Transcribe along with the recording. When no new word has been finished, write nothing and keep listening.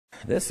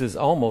This is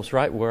almost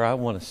right where I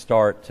want to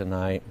start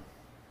tonight.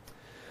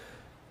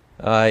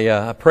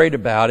 I prayed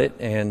about it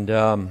and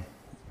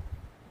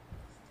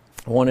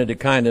wanted to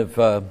kind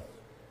of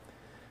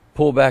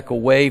pull back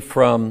away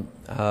from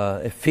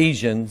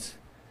Ephesians,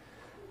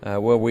 where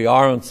we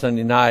are on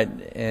Sunday night,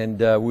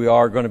 and we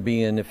are going to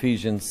be in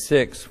Ephesians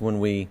 6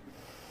 when we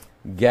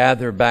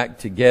gather back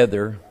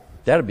together.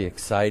 That'll be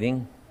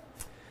exciting.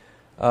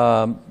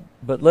 But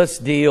let's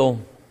deal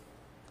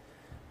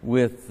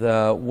with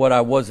what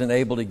I wasn't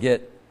able to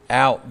get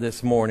out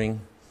this morning,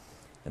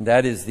 and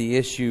that is the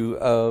issue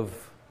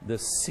of the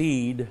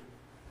seed.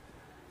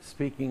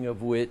 Speaking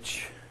of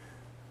which,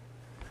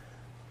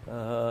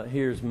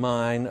 here's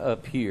mine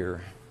up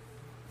here.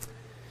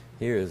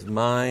 Here is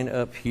mine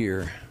up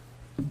here.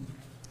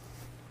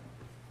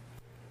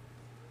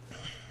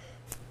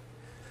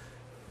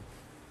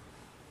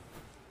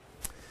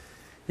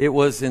 It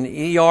was an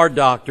ER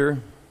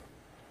doctor,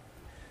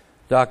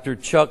 Dr.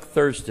 Chuck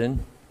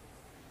Thurston,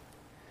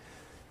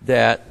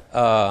 that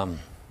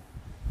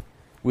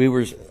we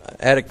were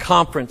at a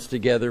conference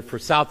together for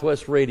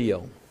Southwest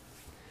Radio.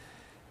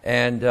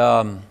 And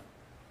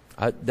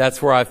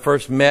that's where I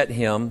first met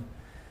him.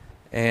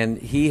 And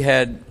he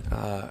had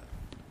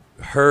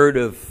heard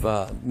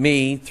of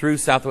me through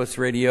Southwest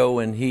Radio,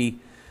 and he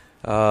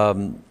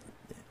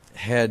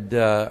had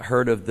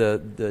heard of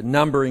the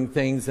numbering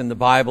things in the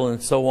Bible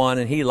and so on,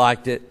 and he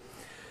liked it.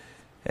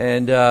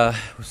 And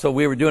so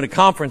we were doing a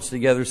conference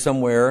together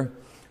somewhere.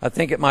 I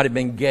think it might have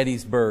been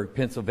Gettysburg,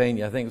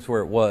 Pennsylvania. I think it's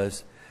where it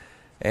was.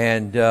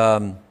 And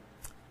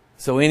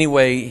so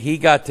anyway, he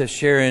got to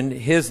sharing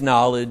his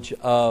knowledge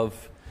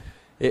of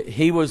it.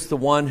 He was the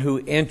one who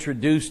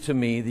introduced to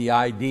me the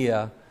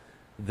idea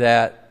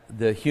that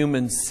the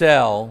human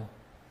cell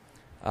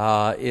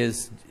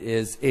is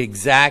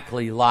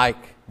exactly like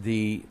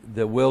the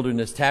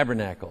wilderness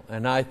tabernacle.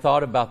 And I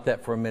thought about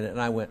that for a minute, and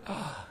I went,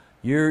 oh,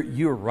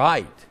 you're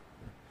right.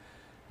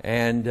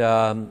 And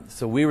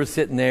so we were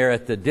sitting there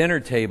at the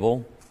dinner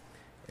table,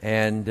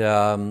 and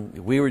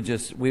we were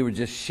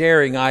just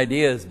sharing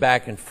ideas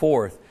back and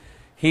forth.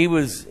 He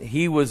was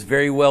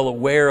very well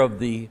aware of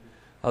the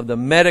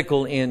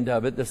medical end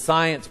of it, the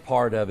science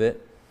part of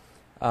it.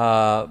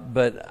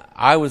 But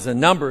I was a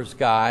numbers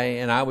guy,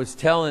 and I was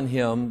telling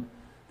him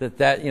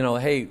that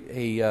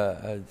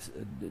hey,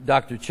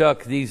 Dr.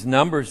 Chuck, these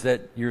numbers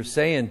that you're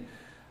saying,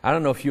 I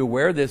don't know if you're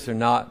aware of this or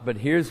not, but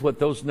here's what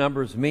those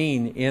numbers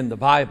mean in the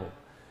Bible.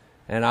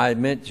 And I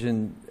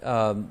mentioned,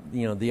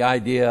 the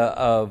idea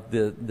of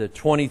the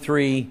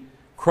 23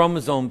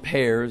 chromosome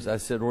pairs. I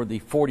said, or the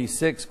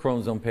 46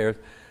 chromosome pairs.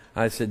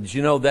 I said, did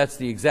you know that's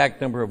the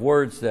exact number of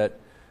words that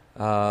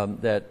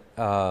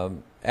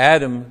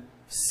Adam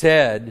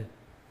said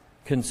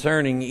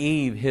concerning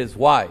Eve, his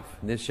wife?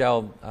 This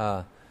shall,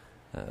 I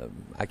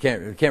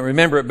can't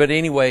remember it, but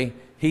anyway,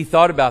 he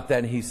thought about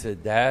that and he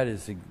said,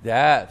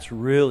 that's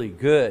really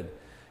good.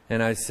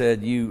 And I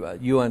said,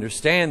 you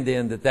understand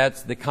then that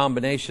that's the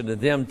combination of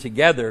them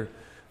together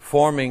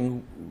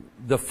forming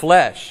the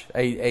flesh,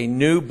 a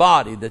new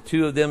body. The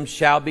two of them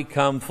shall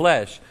become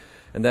flesh.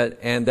 And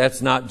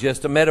that's not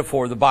just a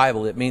metaphor of the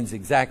Bible. It means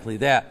exactly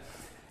that.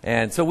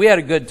 And so we had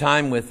a good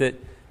time with it.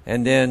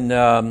 And then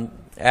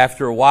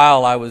after a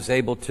while, I was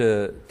able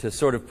to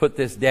sort of put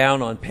this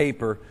down on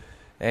paper.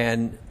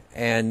 And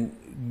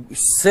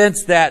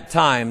since that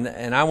time,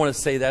 and I want to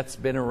say that's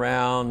been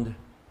around,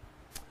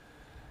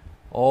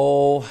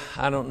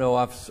 I don't know.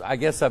 I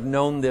guess I've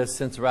known this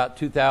since about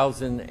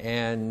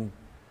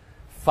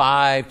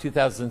 2005,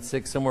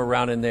 2006, somewhere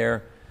around in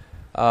there,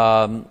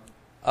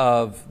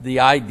 of the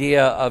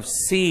idea of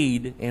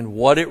seed and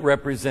what it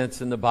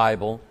represents in the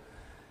Bible,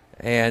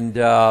 and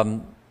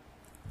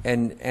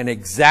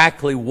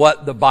exactly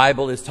what the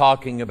Bible is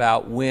talking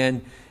about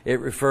when it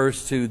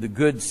refers to the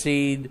good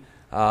seed,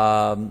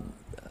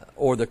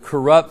 or the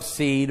corrupt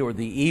seed, or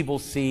the evil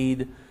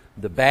seed,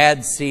 the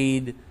bad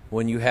seed.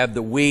 When you have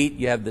the wheat,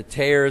 you have the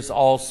tares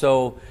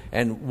also,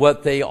 and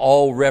what they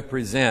all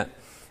represent.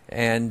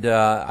 And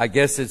I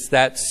guess it's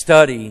that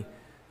study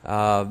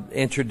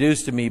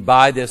introduced to me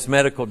by this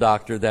medical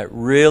doctor that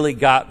really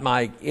got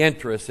my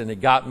interest, and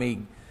it got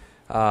me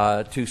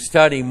to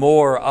study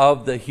more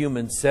of the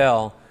human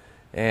cell.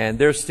 And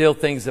there's still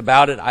things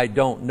about it I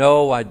don't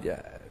know.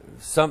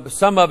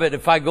 Some of it,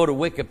 if I go to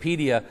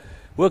Wikipedia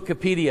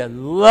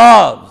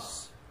loves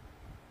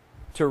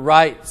to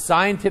write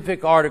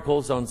scientific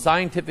articles on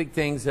scientific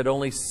things that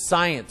only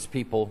science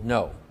people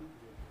know.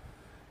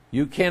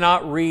 You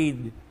cannot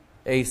read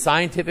a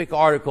scientific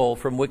article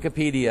from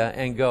Wikipedia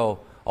and go,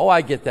 oh,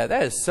 I get that.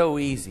 That is so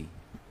easy.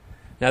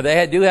 Now,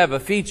 they do have a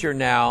feature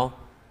now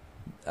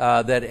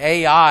that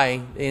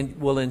AI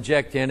will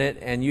inject in it,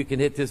 and you can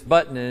hit this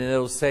button and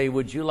it'll say,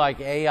 would you like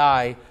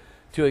AI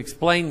to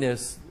explain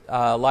this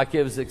like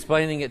it was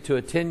explaining it to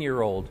a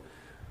 10-year-old?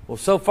 Well,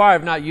 so far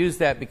I've not used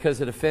that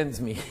because it offends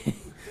me.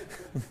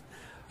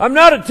 I'm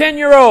not a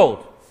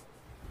 10-year-old,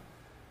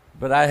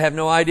 but I have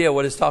no idea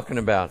what it's talking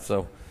about.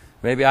 So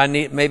maybe I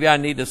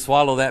need to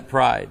swallow that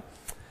pride.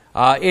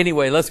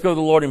 Anyway, let's go to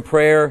the Lord in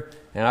prayer,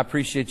 And I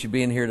appreciate you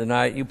being here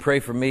tonight. You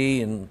pray for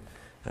me. And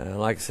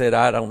like I said,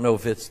 I don't know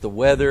if it's the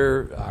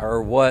weather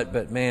or what,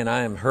 but man,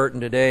 I am hurting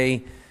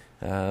today.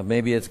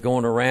 Maybe it's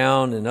going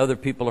around and other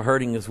people are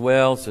hurting as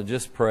well. So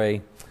just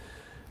pray.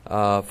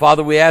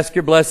 Father, we ask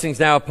your blessings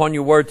now upon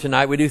your word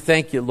tonight. We do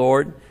thank you,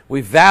 Lord.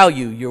 We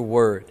value your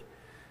word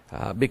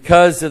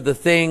because of the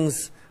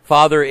things,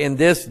 Father, in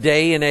this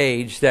day and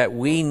age that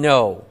we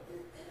know.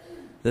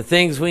 The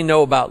things we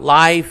know about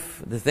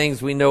life, the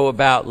things we know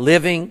about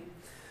living,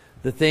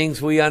 the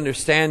things we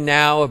understand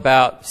now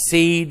about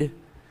seed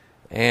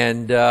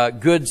and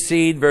good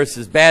seed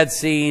versus bad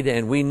seed.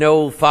 And we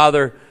know,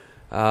 Father,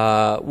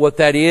 what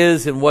that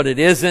is and what it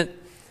isn't.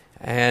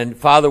 And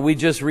Father, we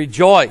just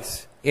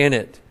rejoice in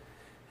it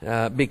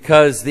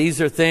because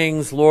these are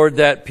things, Lord,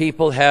 that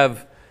people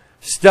have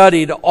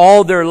studied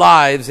all their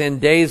lives in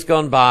days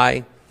gone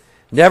by,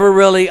 never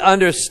really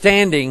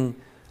understanding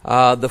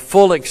the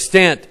full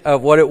extent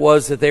of what it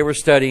was that they were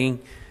studying.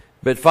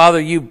 But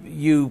Father,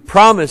 you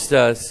promised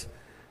us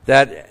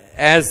that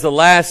as the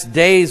last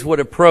days would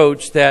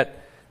approach, that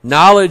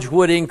knowledge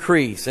would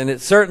increase, and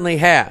it certainly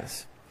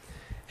has.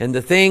 And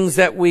the things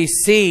that we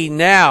see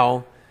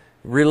now,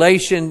 in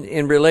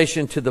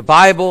relation to the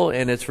Bible,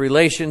 and its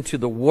relation to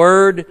the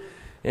Word,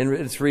 and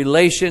its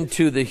relation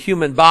to the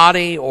human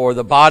body, or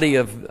the body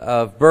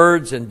of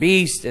birds and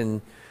beasts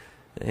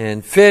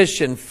and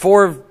fish and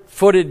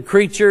four-footed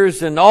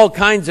creatures and all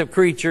kinds of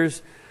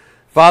creatures.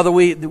 Father,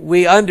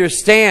 we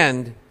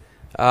understand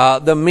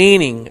the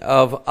meaning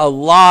of a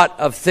lot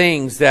of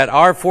things that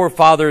our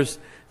forefathers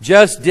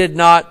just did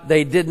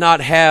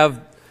not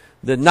have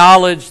the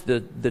knowledge,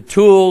 the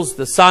tools,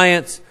 the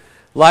science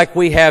like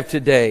we have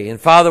today. And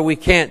Father, we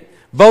can't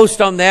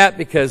boast on that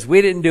because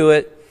we didn't do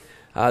it.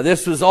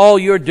 This was all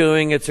you're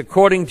doing. It's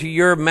according to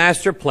your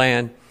master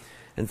plan.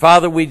 And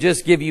Father, we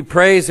just give you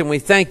praise and we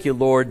thank you,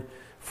 Lord,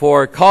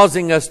 for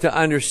causing us to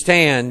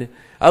understand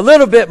a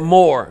little bit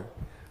more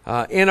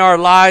in our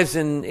lives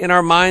and in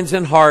our minds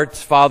and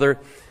hearts, Father,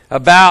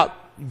 about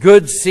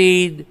good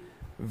seed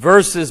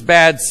versus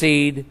bad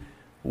seed,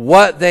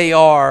 what they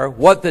are,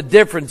 what the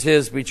difference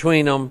is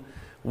between them,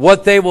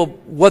 what they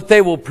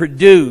will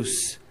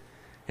produce.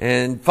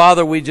 And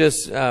Father, we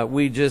just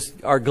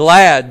are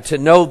glad to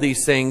know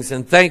these things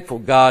and thankful,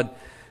 God,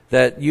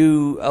 that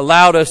you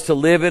allowed us to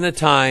live in a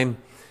time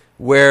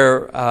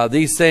where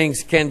these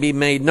things can be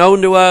made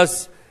known to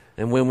us.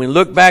 And when we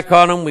look back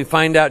on them, we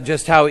find out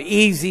just how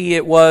easy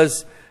it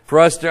was for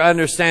us to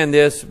understand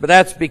this. But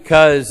that's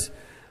because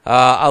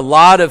a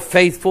lot of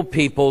faithful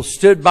people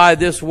stood by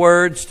this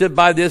word, stood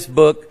by this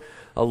book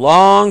a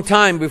long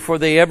time before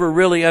they ever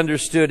really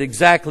understood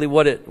exactly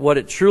what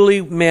it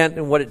truly meant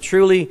and what it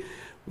truly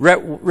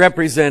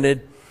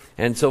represented.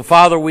 And so,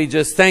 Father, we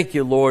just thank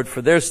you, Lord,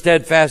 for their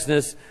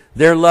steadfastness,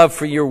 their love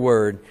for your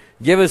word.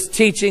 Give us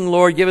teaching,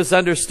 Lord. Give us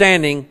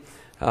understanding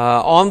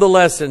on the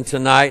lesson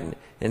tonight.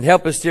 And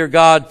help us, dear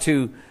God,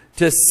 to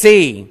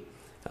see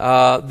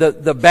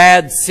the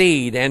bad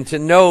seed and to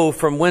know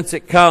from whence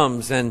it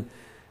comes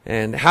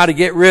and how to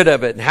get rid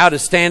of it and how to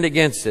stand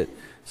against it.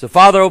 So,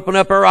 Father, open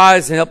up our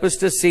eyes and help us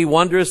to see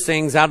wondrous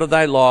things out of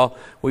thy law.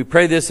 We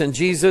pray this in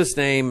Jesus'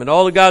 name. And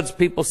all of God's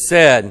people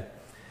said,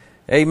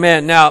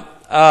 amen. Now,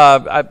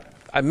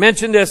 I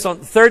mentioned this on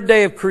the third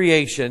day of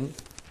creation.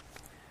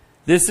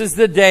 This is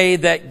the day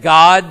that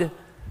God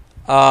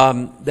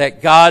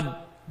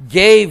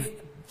gave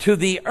to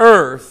the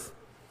earth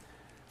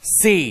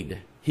seed.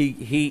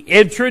 He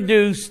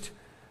introduced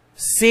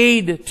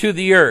seed to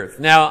the earth.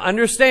 Now,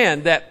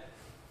 understand that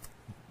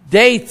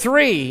day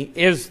 3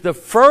 is the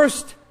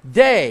first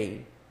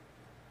day,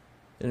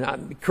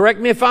 and correct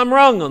me if I'm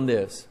wrong on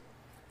this.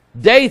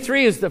 Day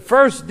 3 is the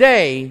first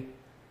day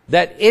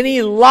that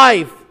any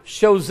life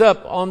shows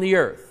up on the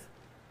earth.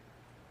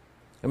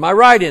 Am I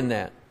right in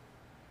that?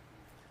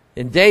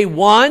 In day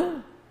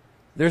 1,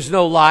 there's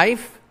no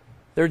life.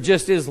 There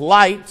just is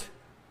light.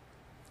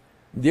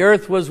 The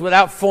earth was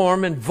without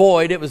form and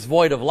void. It was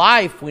void of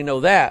life. We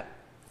know that.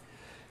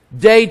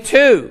 Day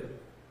 2,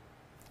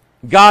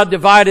 God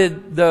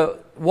divided the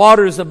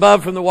waters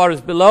above from the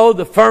waters below,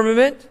 the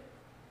firmament.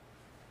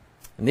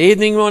 And the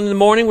evening and the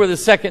morning were the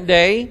second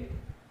day.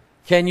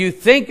 Can you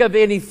think of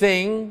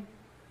anything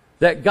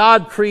that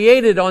God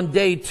created on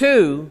day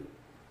 2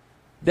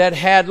 that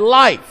had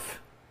life?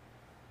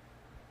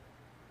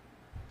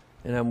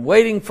 And I'm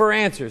waiting for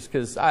answers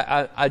because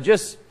I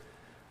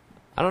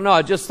don't know.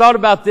 I just thought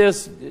about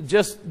this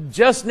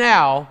just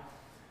now,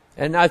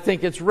 and I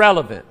think it's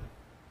relevant.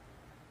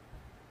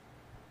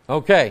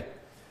 Okay.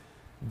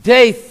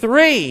 Day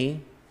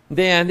 3,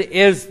 then,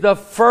 is the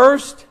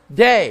first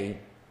day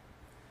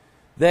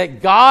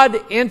that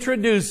God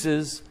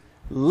introduces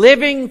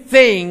living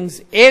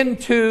things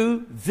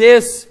into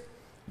this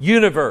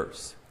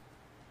universe.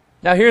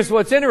 Now, here's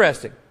what's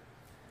interesting.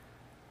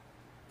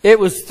 It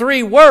was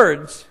 3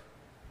 words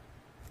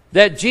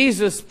that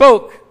Jesus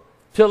spoke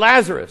to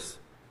Lazarus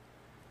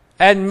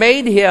and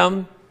made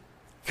him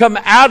come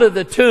out of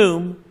the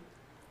tomb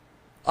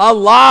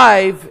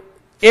alive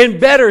in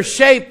better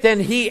shape than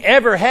he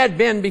ever had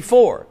been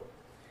before.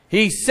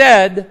 He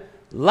said,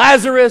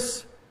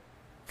 Lazarus,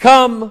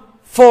 come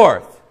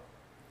forth.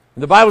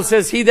 And the Bible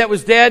says he that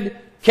was dead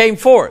came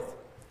forth.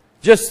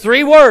 Just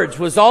 3 words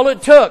was all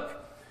it took.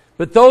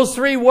 But those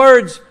 3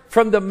 words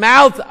from the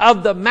mouth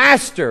of the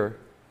Master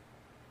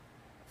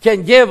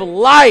can give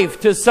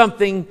life to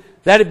something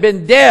that had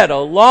been dead a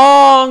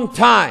long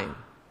time.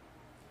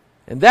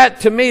 And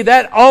that, to me,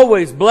 that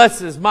always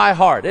blesses my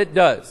heart. It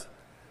does.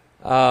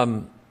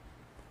 And,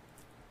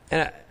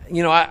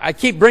 I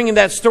keep bringing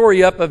that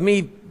story up of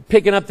me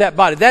picking up that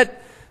body.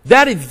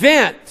 That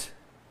event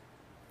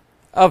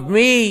of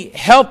me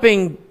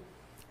helping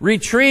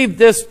retrieve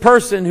this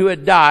person who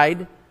had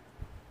died,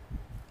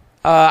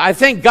 I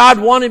think God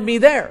wanted me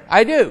there.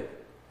 I do.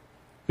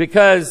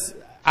 Because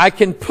I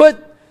can put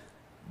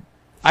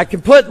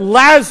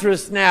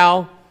Lazarus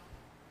now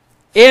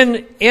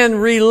in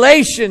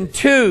relation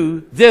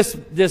to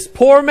this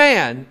poor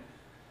man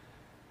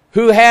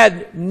who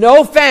had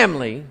no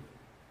family,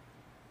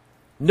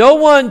 no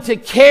one to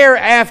care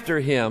after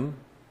him.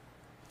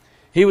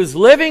 He was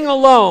living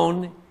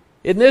alone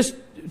in this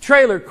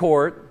trailer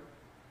court,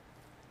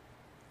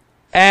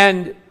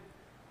 and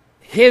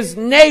his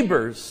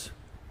neighbors,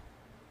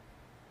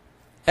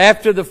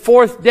 after the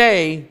 4th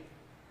day,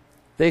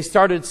 they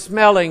started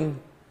smelling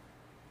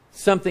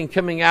something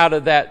coming out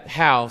of that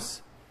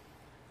house.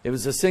 It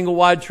was a single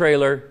wide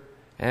trailer,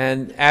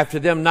 and after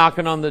them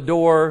knocking on the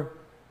door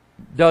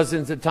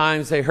dozens of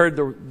times, they heard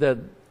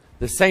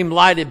the same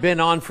light had been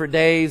on for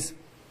days.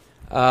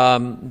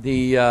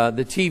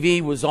 The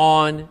TV was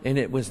on, and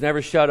it was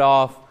never shut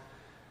off.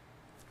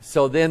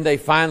 So then they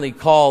finally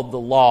called the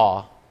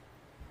law,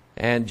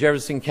 and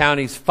Jefferson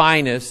County's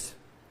finest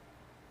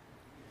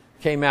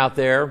came out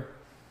there,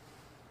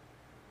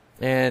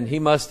 and he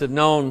must have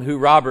known who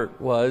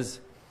Robert was.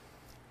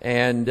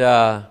 And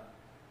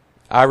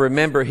I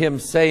remember him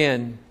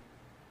saying,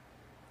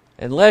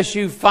 unless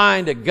you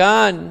find a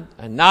gun,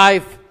 a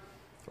knife,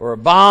 or a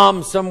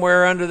bomb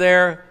somewhere under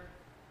there,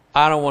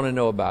 I don't want to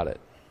know about it.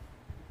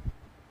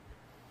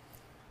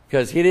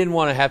 Because he didn't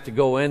want to have to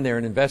go in there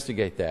and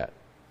investigate that.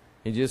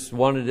 He just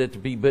wanted it to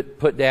be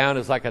put down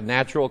as like a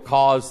natural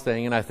cause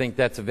thing, and I think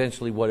that's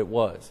eventually what it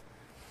was.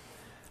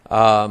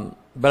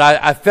 But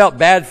I felt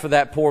bad for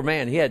that poor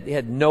man. He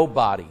had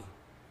nobody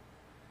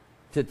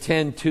to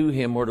tend to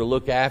him or to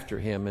look after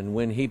him. And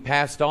when he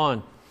passed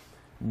on,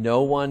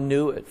 no one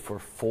knew it for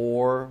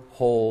 4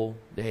 whole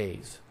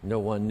days. No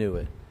one knew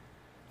it.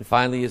 And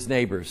finally his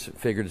neighbors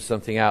figured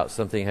something out.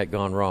 Something had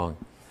gone wrong.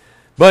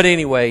 But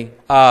anyway,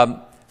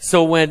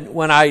 so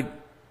when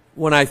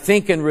I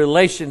think in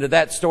relation to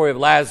that story of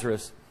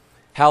Lazarus,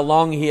 how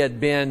long he had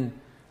been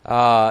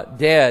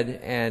dead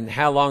and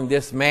how long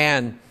this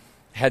man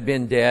had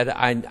been dead,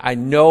 I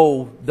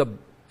know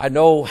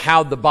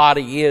how the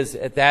body is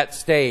at that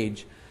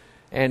stage,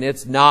 and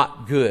it's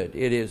not good.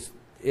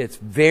 It's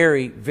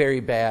very, very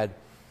bad.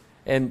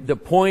 And the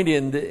point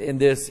in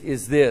this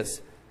is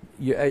this.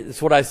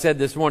 It's what I said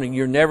this morning.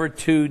 You're never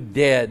too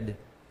dead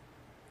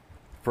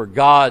for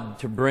God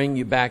to bring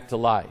you back to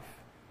life.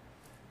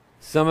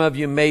 Some of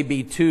you may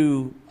be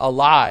too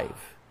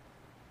alive.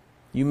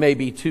 You may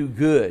be too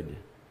good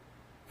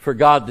for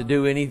God to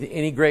do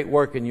any great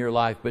work in your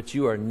life, but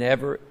you are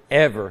never,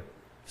 ever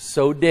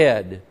so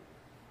dead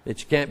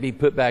that you can't be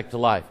put back to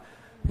life.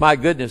 My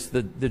goodness,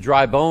 the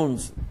dry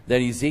bones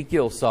that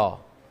Ezekiel saw.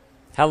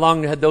 How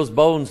long had those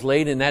bones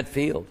laid in that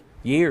field?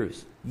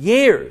 Years.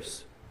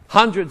 Years.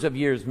 Hundreds of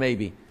years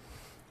maybe.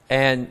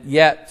 And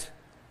yet,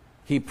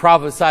 he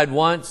prophesied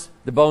once,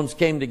 the bones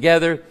came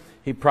together.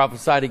 He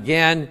prophesied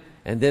again,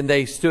 and then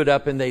they stood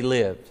up and they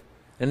lived.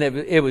 And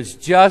it was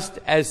just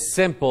as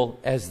simple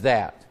as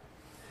that.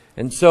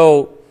 And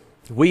so,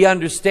 we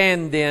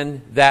understand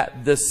then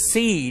that the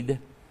seed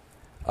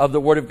of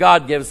the Word of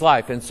God gives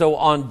life. And so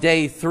on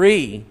day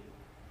 3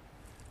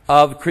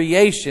 of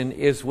creation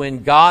is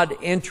when God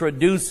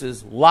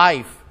introduces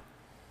life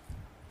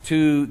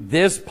to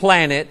this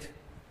planet.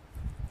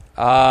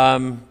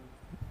 I'm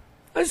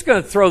just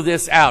going to throw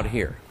this out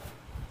here.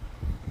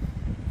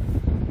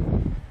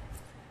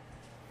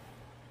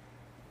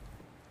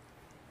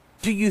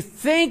 Do you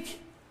think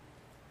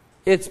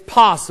it's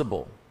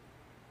possible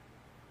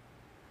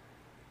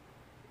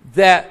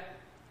that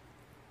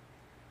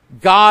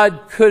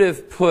God could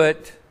have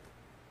put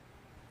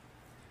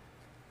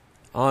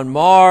on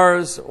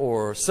Mars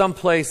or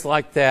someplace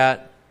like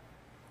that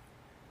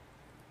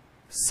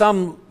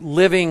some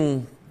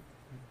living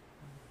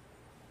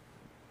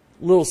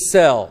little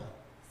cell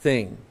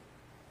thing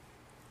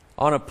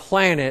on a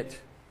planet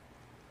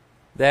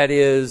that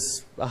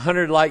is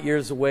 100 light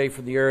years away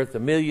from the Earth,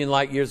 1,000,000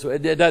 light years away?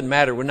 It doesn't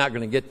matter. We're not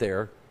going to get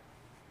there.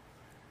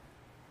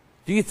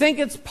 Do you think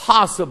it's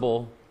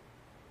possible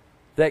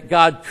that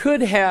God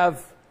could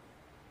have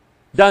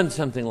done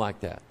something like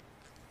that?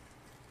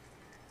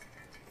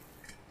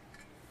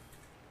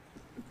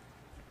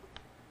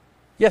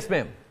 Yes,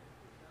 ma'am.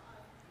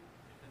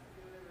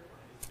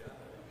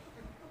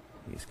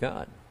 He's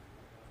God.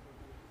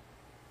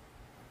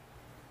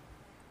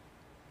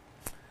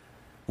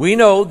 We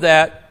know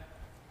that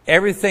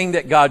everything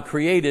that God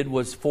created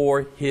was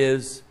for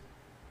His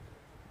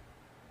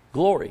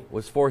glory,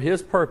 was for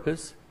His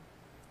purpose,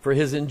 for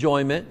His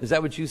enjoyment. Is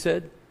that what you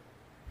said?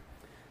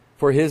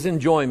 For His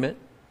enjoyment.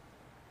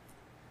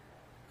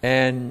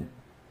 And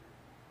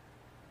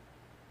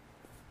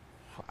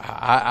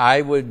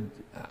I would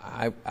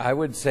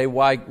say,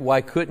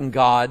 why couldn't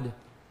God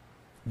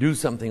do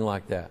something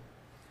like that?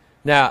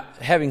 Now,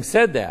 having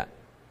said that,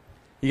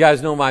 you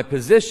guys know my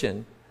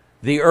position.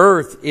 The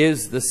earth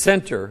is the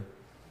center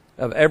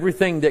of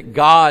everything that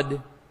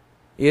God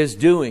is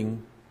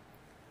doing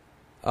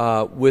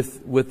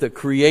with the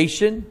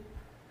creation,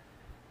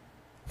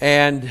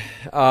 and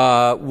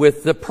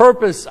with the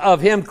purpose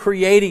of Him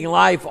creating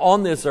life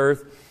on this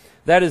earth.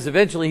 That is,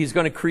 eventually He's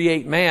going to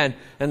create man.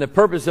 And the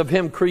purpose of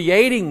Him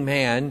creating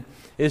man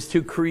is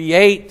to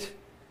create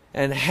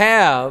and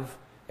have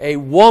a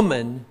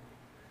woman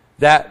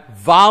that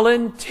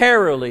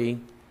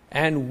voluntarily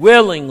and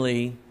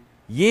willingly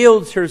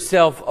yields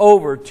herself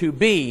over to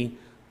be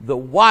the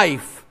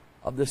wife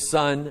of the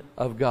Son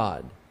of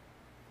God.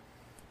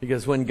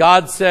 Because when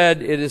God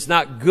said it is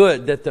not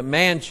good that the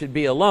man should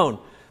be alone,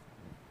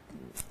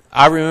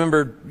 I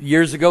remember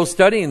years ago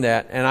studying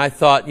that, and I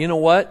thought, you know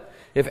what?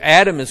 If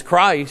Adam is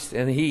Christ,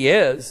 and he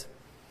is,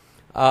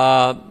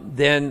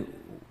 then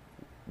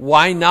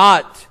why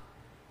not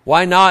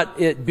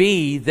it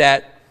be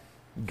that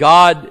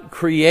God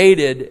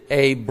created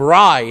a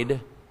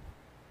bride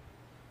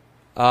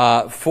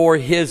for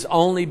His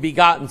only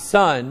begotten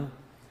Son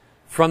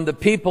from the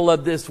people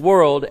of this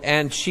world,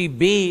 and she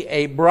be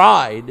a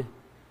bride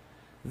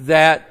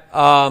that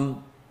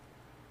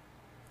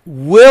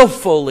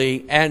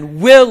willfully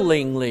and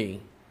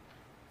willingly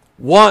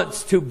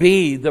wants to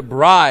be the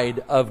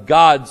bride of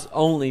God's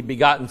only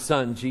begotten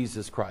Son,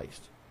 Jesus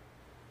Christ.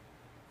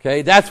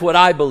 Okay, that's what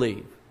I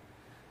believe.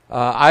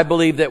 I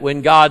believe that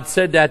when God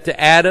said that to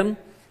Adam,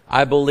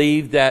 I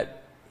believe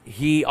that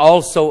He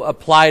also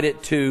applied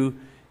it to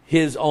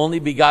His only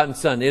begotten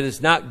Son. It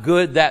is not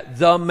good that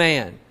the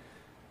man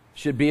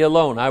should be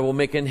alone. I will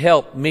make an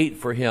help meet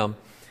for him.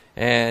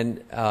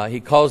 And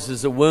He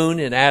causes a wound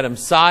in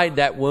Adam's side.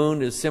 That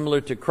wound is similar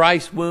to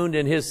Christ's wound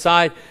in His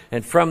side.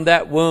 And from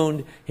that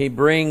wound, He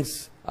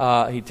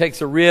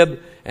takes a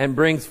rib and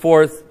brings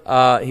forth,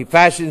 He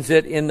fashions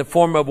it in the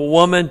form of a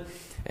woman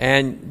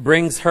and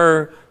brings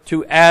her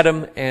to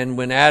Adam. And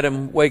when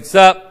Adam wakes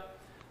up,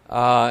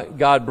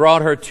 God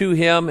brought her to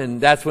him.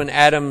 And that's when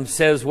Adam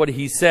says what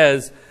he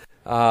says.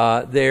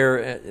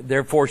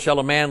 Therefore shall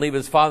a man leave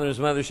his father and his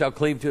mother, shall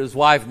cleave to his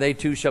wife, and they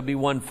two shall be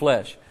one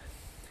flesh.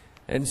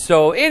 And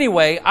so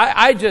anyway,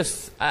 I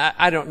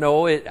don't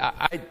know.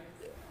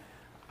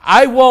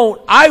 I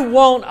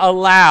won't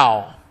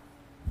allow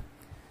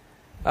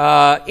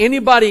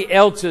anybody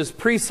else's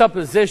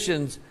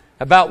presuppositions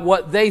about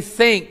what they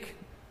think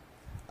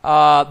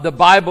the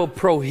Bible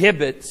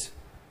prohibits.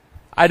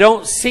 I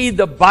don't see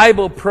the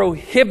Bible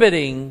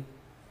prohibiting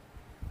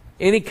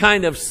any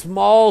kind of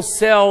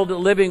small-celled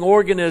living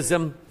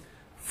organism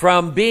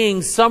from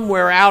being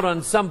somewhere out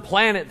on some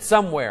planet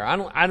somewhere.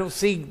 I don't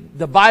see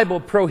the Bible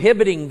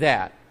prohibiting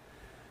that.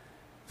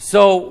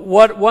 So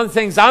one of the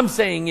things I'm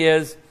saying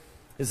is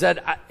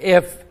that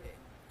if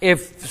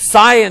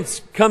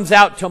science comes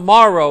out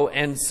tomorrow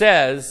and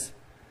says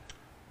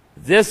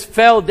this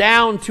fell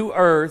down to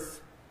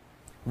earth,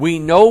 we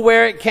know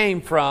where it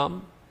came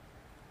from,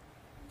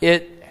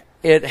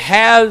 it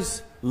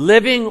has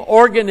living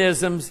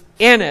organisms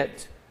in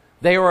it,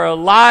 they are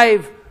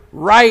alive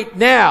right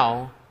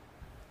now,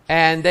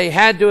 and they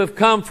had to have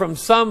come from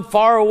some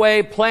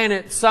faraway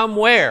planet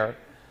somewhere,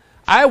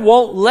 I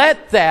won't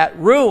let that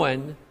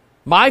ruin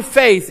my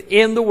faith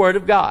in the Word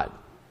of God.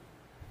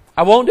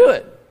 I won't do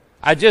it.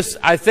 I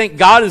think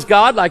God is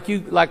God,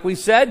 like we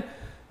said.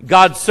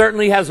 God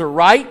certainly has a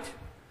right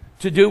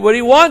to do what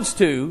He wants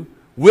to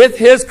with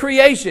His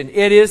creation.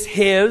 It is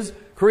His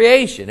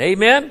creation.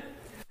 Amen?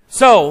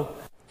 So,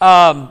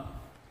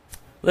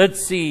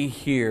 let's see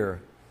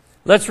here.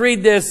 Let's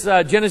read this,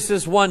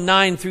 Genesis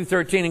 1:9 through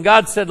 13. And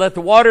God said, let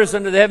the waters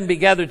under the heaven be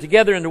gathered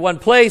together into one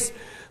place.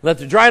 Let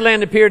the dry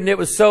land appear, and it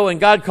was so. And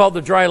God called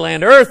the dry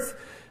land earth,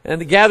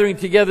 and the gathering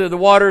together of the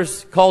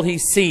waters called He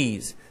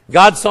seas.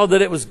 God saw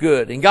that it was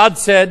good. And God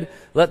said,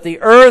 let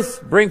the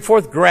earth bring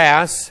forth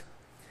grass,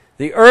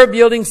 the herb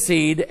yielding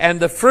seed, and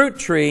the fruit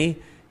tree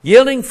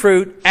yielding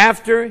fruit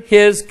after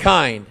his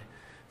kind,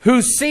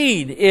 whose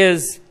seed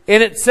is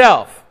in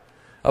itself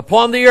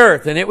upon the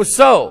earth. And it was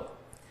so.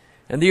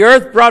 And the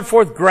earth brought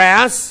forth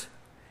grass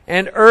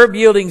and herb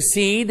yielding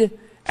seed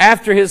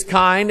after his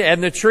kind,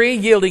 and the tree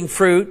yielding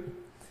fruit,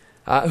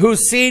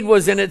 whose seed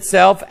was in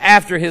itself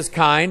after his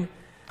kind.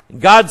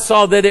 God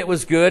saw that it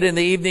was good, and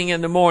the evening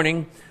and the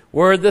morning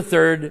were the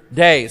third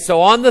day.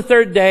 So on the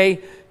third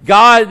day,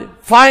 God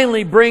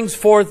finally brings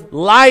forth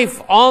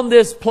life on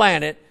this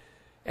planet,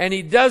 and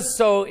He does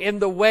so in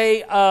the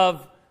way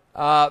of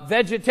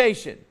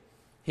vegetation.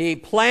 He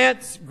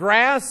plants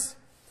grass.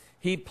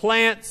 He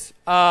plants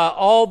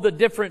all the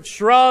different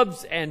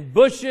shrubs and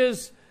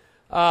bushes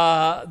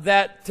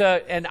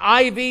and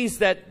ivies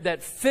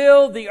that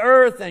fill the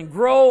earth and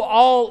grow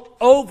all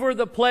over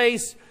the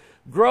place,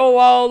 grow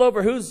all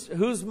over.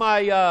 Who's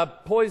my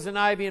poison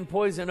ivy and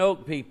poison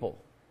oak people?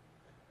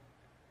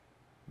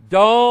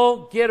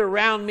 Don't get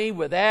around me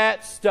with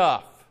that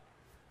stuff.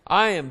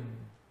 I am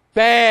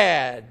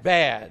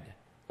bad.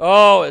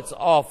 Oh, it's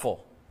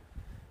awful.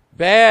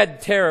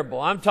 Bad,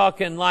 terrible. I'm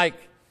talking like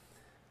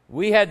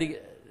we had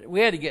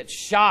to get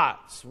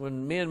shots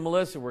when me and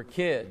Melissa were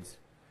kids.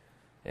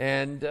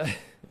 And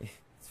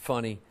it's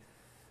funny.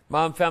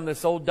 Mom found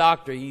this old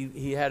doctor.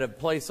 He had a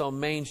place on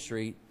Main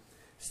Street,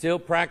 still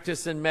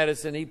practicing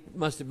medicine. He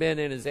must have been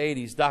in his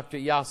 80s, Dr.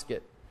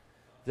 Yoskett.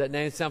 Does that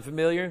name sound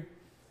familiar?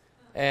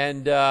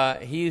 And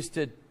he used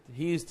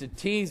to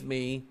tease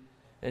me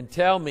and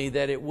tell me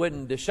that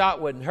the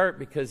shot wouldn't hurt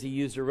because he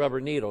used a rubber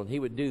needle. And he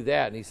would do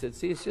that. And he said,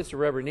 see, it's just a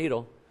rubber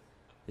needle.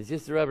 It's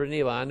just a rubber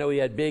needle. I know he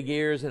had big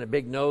ears and a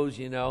big nose,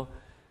 you know.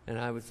 And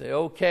I would say,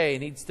 okay.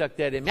 And he'd stuck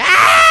that in me.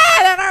 Ah,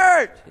 that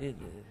hurt!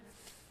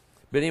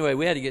 But anyway,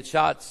 we had to get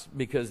shots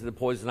because of the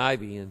poison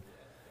ivy. And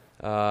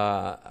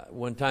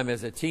one time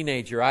as a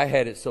teenager, I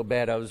had it so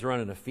bad I was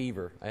running a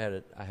fever. I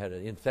had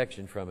an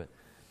infection from it.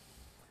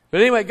 But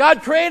anyway,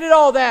 God created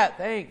all that.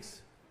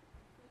 Thanks.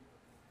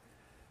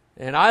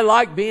 And I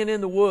like being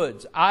in the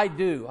woods. I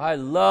do. I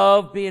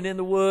love being in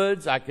the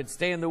woods. I could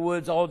stay in the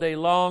woods all day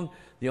long.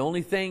 The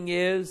only thing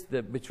is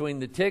that between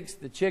the ticks,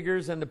 the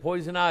chiggers, and the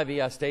poison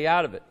ivy, I stay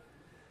out of it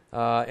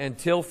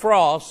until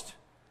frost.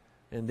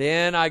 And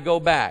then I go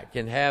back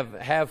and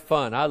have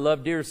fun. I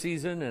love deer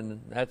season,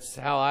 and that's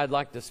how I'd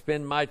like to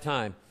spend my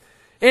time.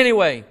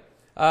 Anyway,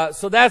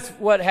 so that's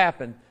what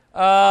happened.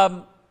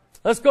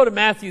 Let's go to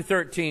Matthew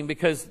 13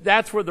 because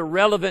that's where the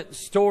relevant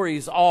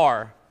stories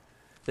are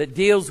that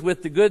deals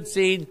with the good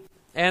seed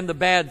and the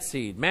bad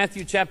seed.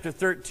 Matthew chapter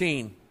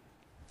 13.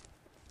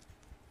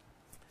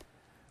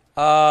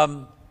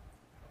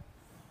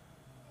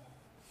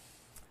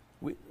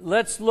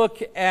 Let's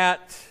look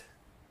at...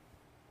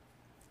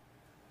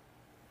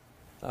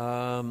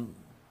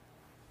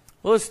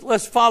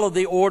 let's follow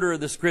the order of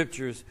the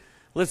scriptures.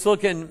 Let's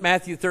look in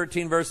Matthew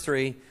 13 verse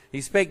 3.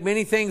 He spake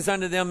many things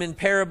unto them in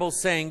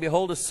parables, saying,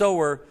 behold, a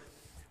sower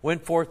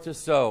went forth to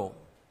sow.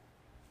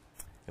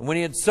 And when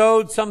he had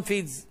sowed, some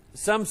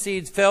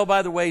seeds fell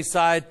by the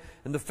wayside,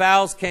 and the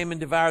fowls came and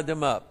devoured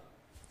them up.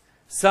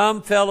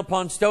 Some fell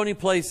upon stony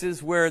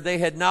places where they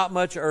had not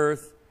much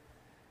earth,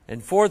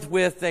 and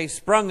forthwith they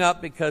sprung up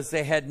because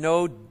they had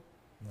no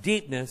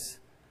deepness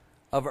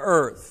of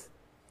earth.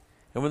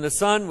 And when the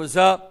sun was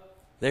up,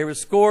 they were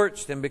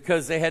scorched, and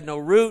because they had no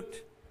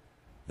root,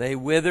 they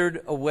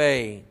withered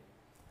away.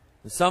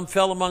 And some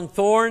fell among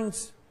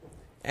thorns,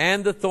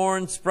 and the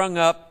thorns sprung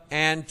up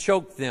and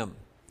choked them.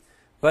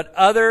 But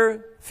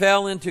other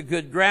fell into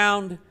good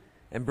ground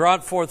and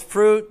brought forth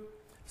fruit,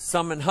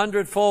 some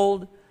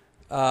 100-fold,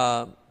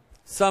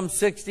 some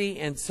 60,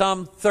 and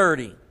some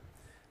 30.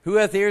 Who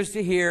hath ears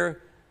to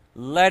hear,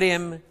 let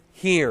him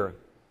hear.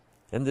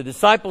 And the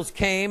disciples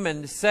came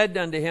and said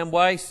unto him,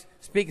 why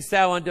speakest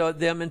thou unto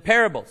them in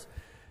parables?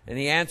 And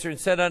he answered and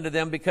said unto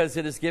them, because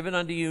it is given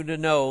unto you to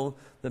know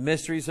the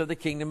mysteries of the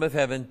kingdom of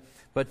heaven,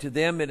 but to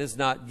them it is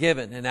not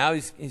given. And now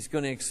he's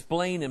going to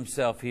explain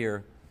himself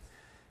here.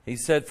 He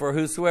said, for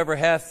whosoever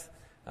hath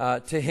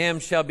to him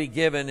shall be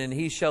given, and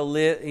he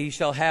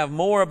shall have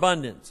more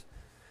abundance.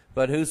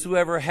 But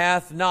whosoever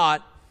hath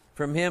not,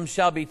 from him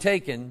shall be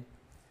taken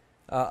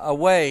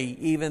away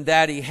even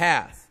that he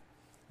hath.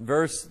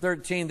 Verse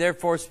 13,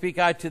 therefore speak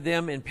I to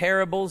them in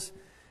parables,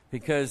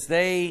 because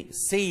they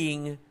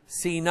seeing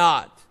see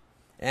not,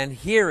 and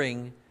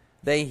hearing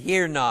they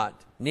hear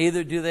not,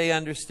 neither do they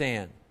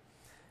understand.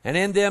 And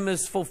in them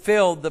is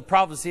fulfilled the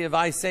prophecy of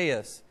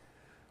Isaiah,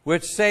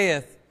 which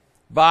saith,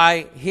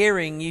 by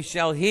hearing ye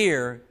shall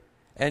hear,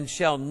 and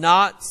shall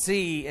not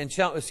see, and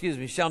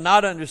shall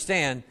not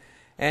understand,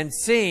 and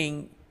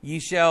seeing ye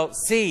shall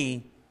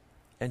see,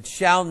 and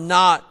shall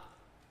not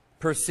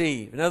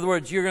perceive. In other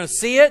words, you're going to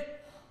see it,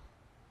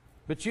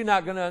 but you're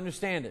not going to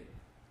understand it.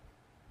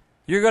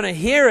 You're going to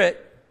hear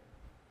it,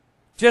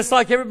 just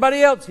like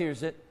everybody else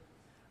hears it,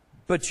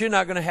 but you're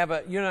not going to have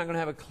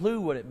a clue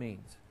what it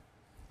means.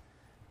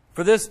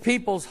 For this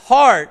people's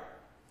heart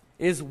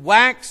is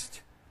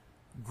waxed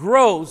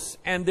gross,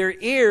 and their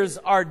ears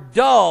are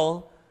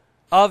dull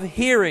of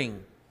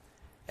hearing,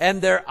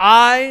 and their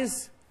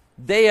eyes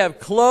they have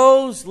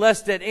closed,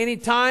 lest at any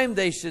time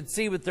they should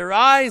see with their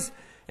eyes,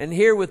 and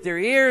hear with their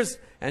ears,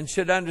 and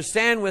should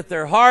understand with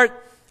their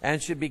heart,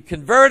 and should be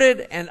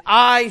converted, and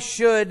I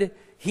should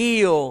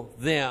heal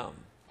them.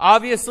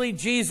 Obviously,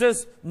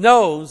 Jesus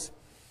knows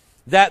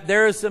that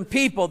there are some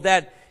people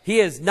that He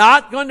is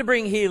not going to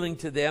bring healing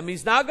to them.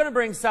 He's not going to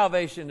bring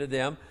salvation to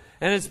them.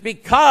 And it's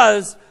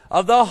because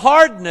of the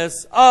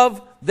hardness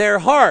of their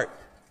heart.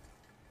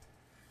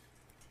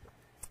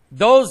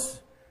 Those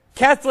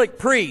Catholic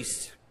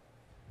priests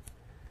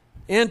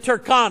in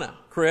Turkana,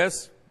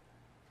 Chris,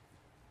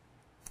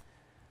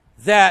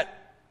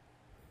 that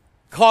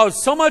caused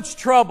so much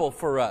trouble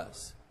for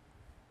us,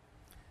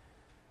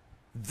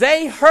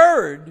 they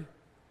heard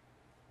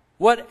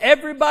what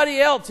everybody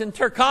else in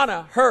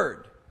Turkana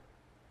heard.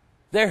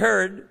 They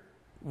heard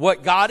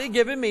what God had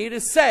given me to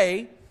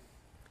say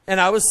And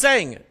I was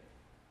saying it.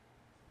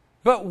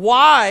 But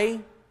why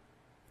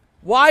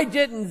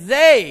didn't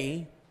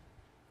they,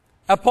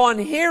 upon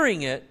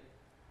hearing it,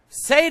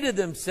 say to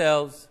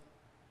themselves,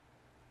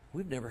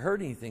 we've never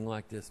heard anything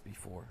like this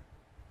before.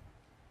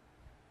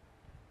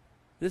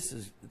 This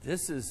is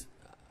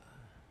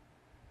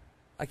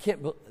I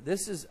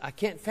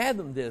can't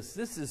fathom this.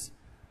 This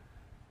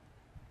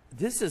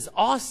is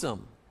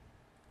awesome.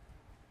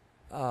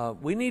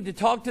 We need to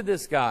talk to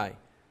this guy.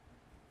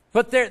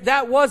 But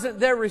that wasn't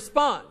their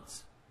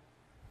response.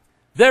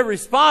 Their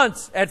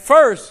response at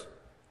first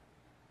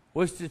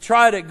was to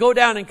try to go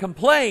down and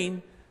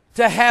complain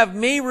to have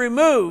me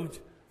removed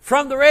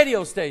from the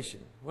radio station.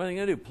 What are they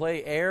going to do?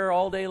 Play air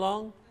all day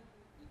long?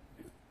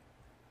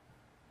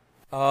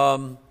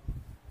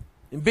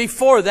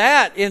 Before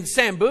that, in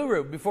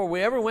Samburu, before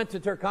we ever went to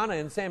Turkana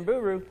in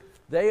Samburu,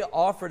 they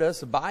offered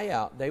us a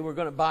buyout. They were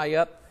going to buy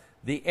up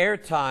the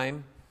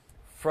airtime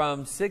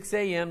from 6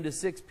 a.m. to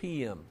 6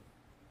 p.m.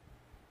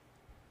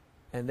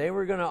 And they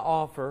were going to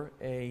offer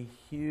a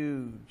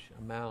huge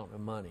amount of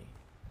money.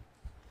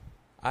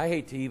 I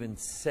hate to even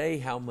say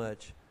how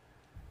much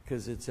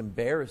because it's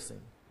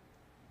embarrassing.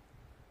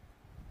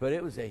 But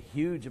it was a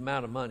huge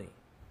amount of money.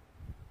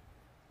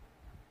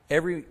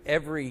 Every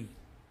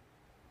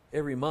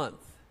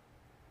month.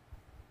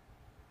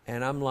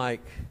 And I'm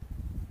like,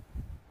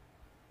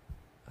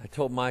 I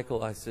told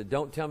Michael, I said,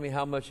 don't tell me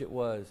how much it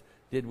was.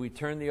 Did we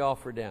turn the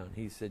offer down?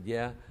 He said,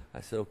 yeah.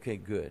 I said, okay,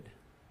 good.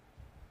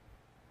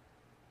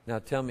 Now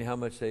tell me how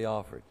much they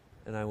offered.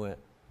 And I went,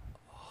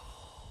 oh.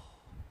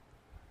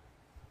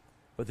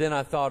 But then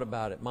I thought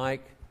about it.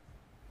 Mike,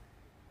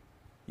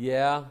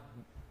 yeah,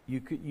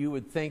 you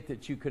would think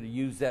that you could have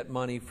used that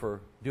money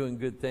for doing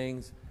good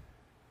things,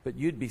 but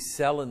you'd be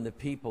selling the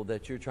people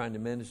that you're trying to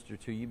minister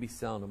to. You'd be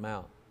selling them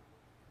out.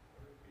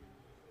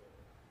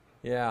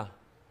 Yeah.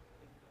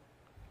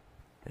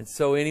 And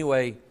so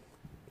anyway,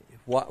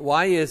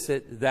 why is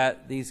it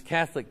that these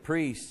Catholic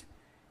priests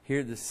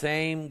hear the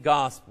same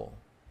gospel?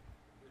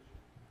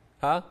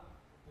 Huh?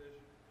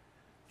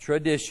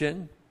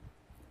 Tradition.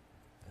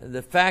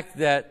 The fact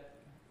that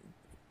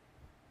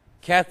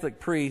Catholic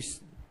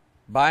priests,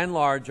 by and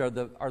large, are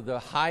the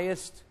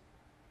highest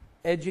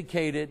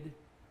educated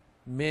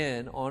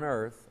men on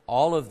earth.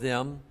 All of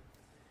them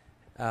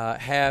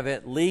have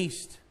at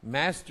least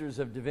masters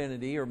of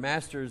divinity or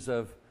masters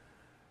of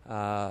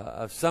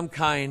some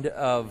kind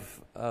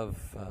of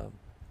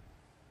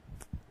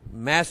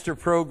master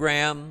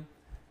program,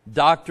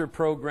 doctor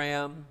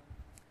program,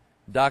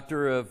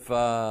 doctor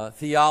of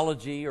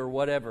theology or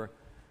whatever.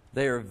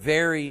 They are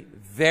very,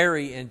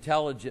 very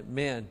intelligent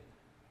men.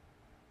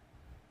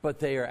 But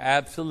they are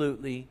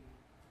absolutely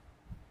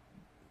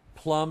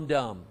plumb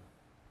dumb.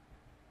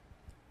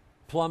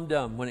 Plumb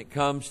dumb when it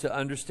comes to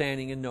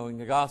understanding and knowing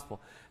the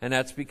gospel. And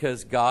that's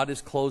because God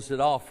has closed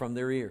it off from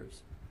their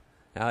ears.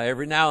 Now,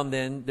 every now and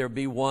then, there'll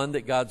be one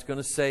that God's going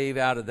to save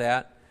out of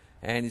that.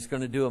 And He's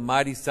going to do a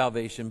mighty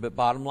salvation. But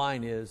bottom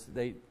line is,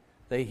 they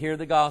hear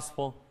the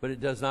gospel, but it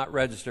does not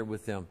register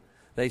with them.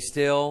 They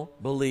still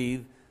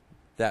believe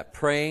that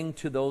praying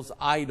to those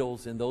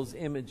idols and those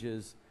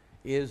images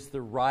is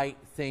the right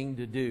thing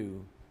to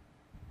do.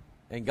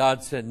 And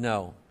God said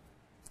no.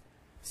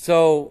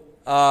 So,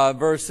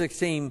 verse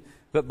 16,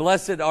 but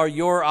blessed are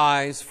your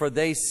eyes, for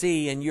they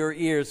see, and your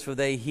ears, for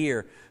they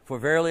hear. For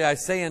verily I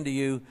say unto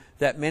you,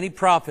 that many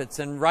prophets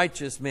and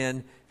righteous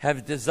men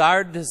have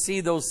desired to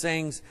see those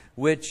things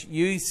which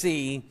ye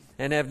see,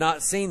 and have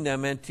not seen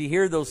them, and to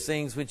hear those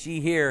things which ye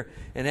hear,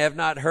 and have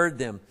not heard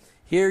them.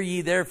 Hear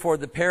ye therefore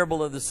the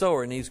parable of the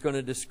sower. And he's going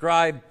to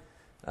describe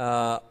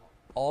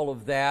all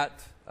of that.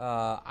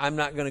 I'm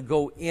not going to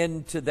go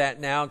into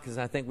that now because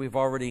I think we've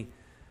already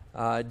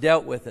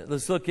dealt with it.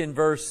 Let's look in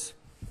verse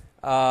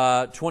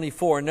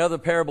 24. Another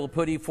parable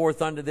put he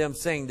forth unto them,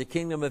 saying, the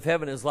kingdom of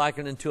heaven is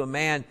likened unto a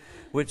man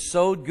which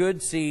sowed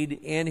good seed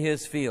in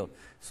his field.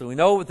 So we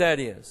know what that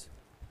is.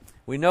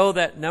 We know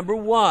that, number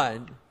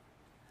one,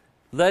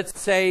 let's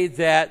say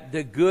that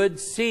the good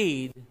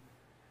seed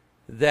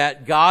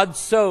that God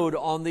sowed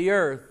on the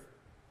earth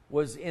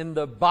was in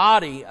the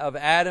body of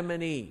Adam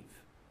and Eve.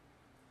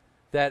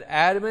 That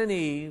Adam and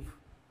Eve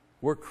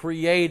were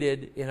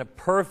created in a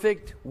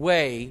perfect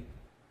way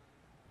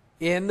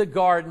in the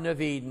Garden of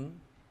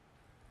Eden,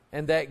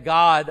 and that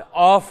God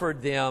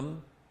offered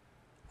them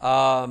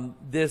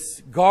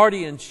this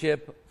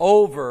guardianship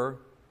over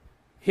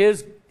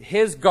His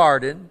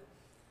garden,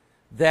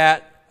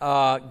 that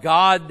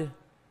God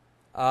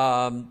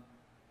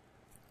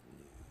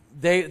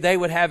they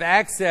would have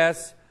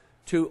access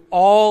to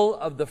all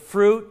of the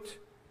fruit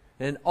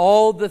and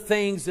all the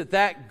things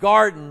that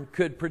garden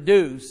could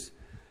produce.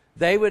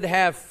 They would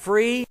have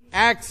free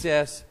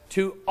access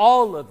to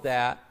all of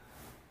that.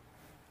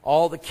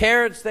 All the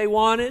carrots they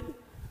wanted,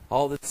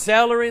 all the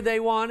celery they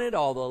wanted,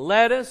 all the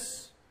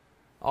lettuce,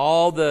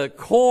 all the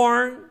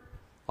corn,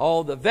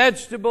 all the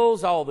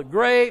vegetables, all the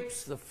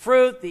grapes, the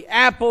fruit, the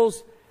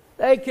apples.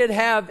 They could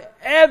have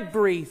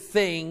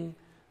everything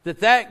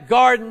that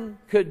garden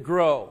could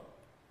grow.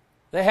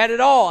 They had it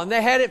all, and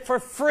they had it for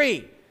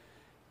free.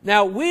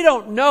 Now, we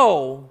don't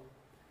know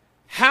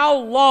how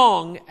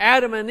long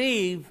Adam and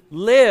Eve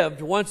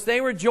lived once they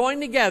were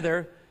joined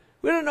together.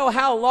 We don't know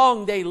how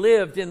long they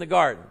lived in the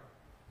garden.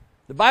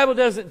 The Bible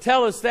doesn't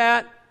tell us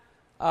that.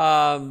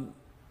 I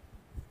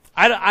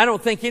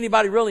don't think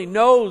anybody really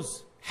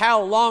knows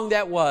how long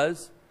that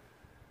was.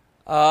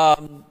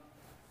 But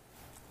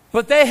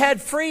they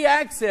had free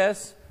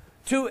access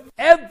to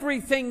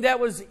everything that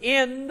was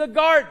in the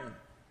garden.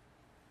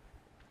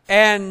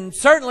 And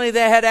certainly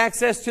they had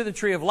access to the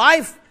tree of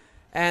life,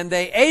 and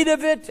they ate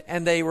of it,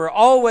 and they were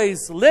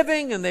always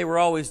living, and they were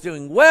always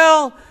doing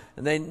well,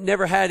 and they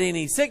never had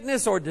any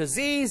sickness or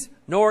disease,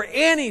 nor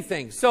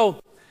anything. So,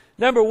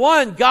 number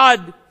one,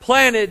 God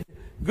planted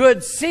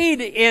good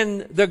seed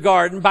in the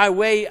garden by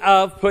way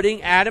of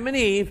putting Adam and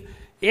Eve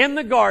in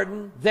the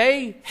garden.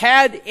 They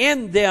had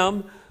in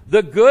them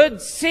the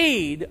good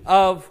seed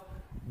of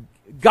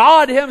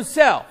God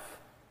Himself,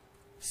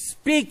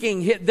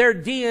 speaking their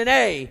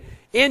DNA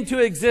into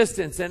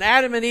existence, and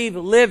Adam and Eve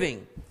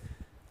living.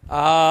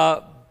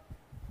 But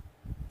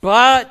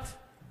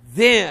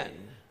then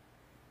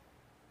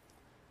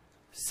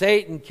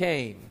Satan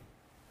came,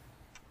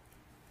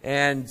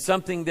 and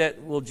something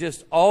that will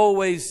just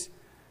always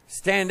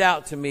stand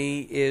out to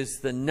me is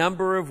the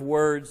number of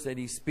words that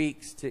he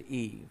speaks to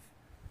Eve.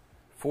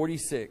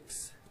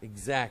 46,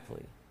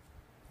 exactly.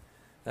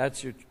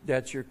 That's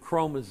your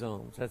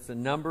chromosomes. That's the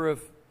number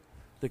of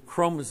the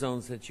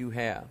chromosomes that you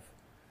have.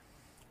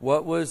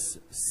 What was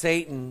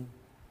Satan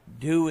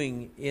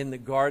doing in the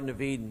Garden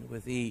of Eden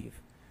with Eve?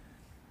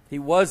 He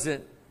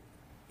wasn't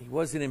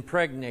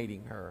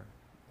impregnating her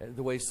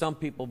the way some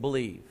people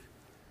believe.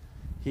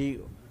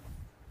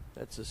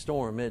 That's a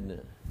storm, isn't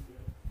it?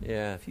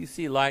 Yeah, if you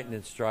see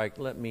lightning strike,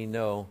 let me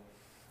know.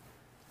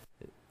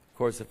 Of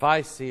course, if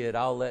I see it,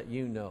 I'll let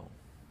you know.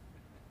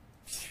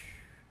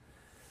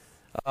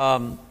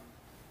 But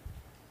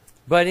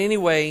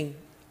anyway,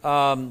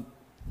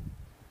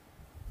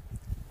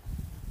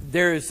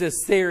 there is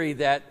this theory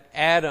that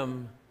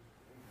Adam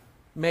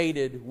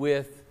mated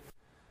with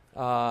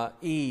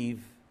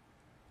Eve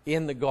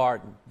in the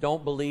garden.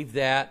 Don't believe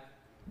that.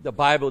 The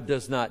Bible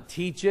does not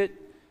teach it,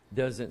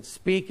 doesn't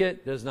speak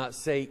it, does not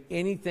say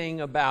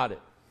anything about it.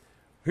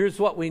 Here's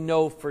what we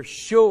know for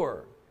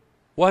sure.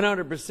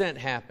 100%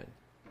 happened.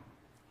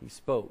 He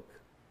spoke.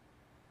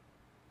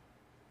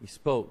 He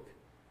spoke.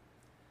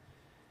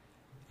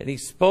 And he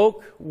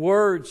spoke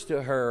words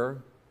to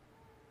her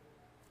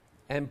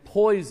and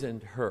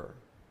poisoned her.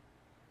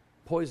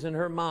 Poisoned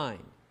her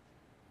mind.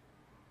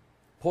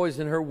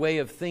 Poisoned her way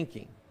of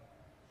thinking.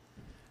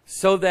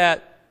 So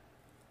that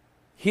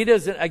he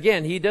doesn't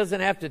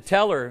have to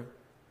tell her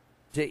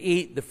to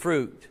eat the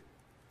fruit.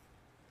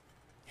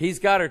 He's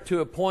got her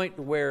to a point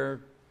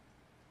where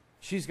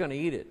she's going to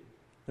eat it,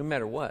 no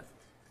matter what.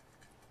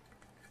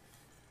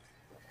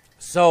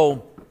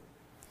 So,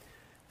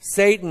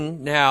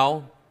 Satan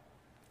now,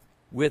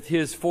 with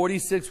his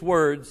 46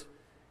 words,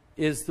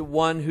 is the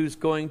one who's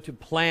going to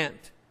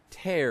plant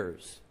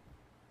tares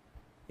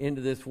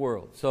into this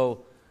world.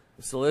 So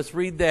let's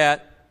read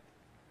that.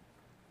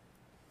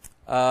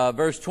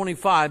 Verse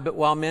 25, but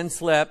while men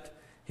slept,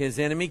 his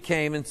enemy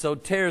came and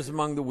sowed tares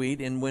among the wheat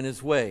and went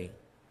his way.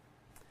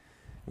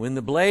 When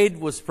the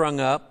blade was sprung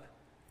up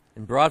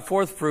and brought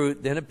forth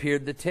fruit, then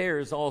appeared the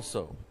tares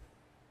also.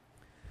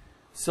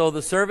 So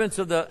the servants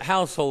of the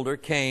householder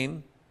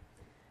came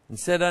and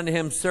said unto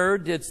him, Sir,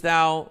 didst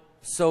thou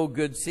sow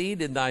good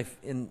seed in thy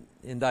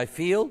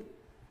field?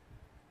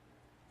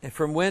 And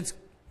from whence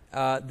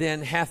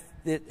then hath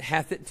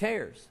it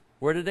tares?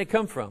 Where did they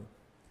come from?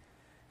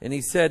 And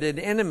he said, An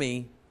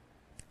enemy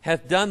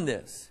hath done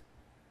this.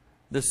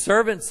 The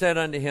servant said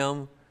unto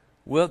him,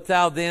 Wilt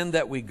thou then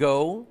that we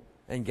go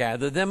and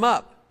gather them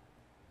up?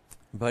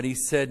 But he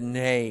said,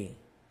 Nay,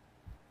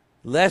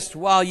 lest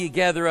while ye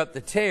gather up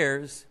the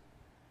tares,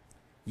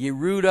 ye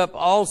root up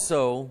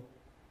also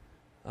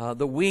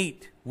the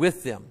wheat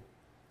with them.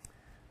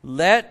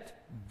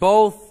 Let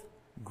both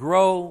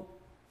grow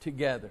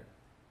together.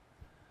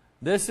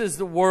 This is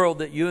the world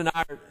that you and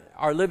I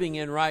are living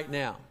in right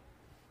now.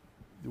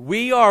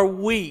 We are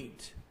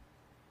wheat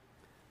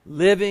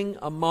living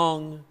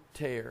among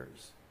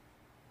tares.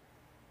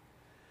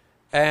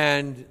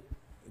 And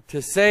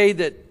to say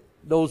that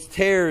those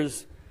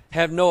tares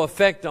have no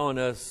effect on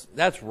us,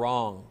 that's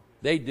wrong.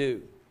 They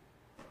do.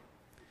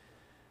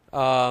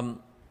 I've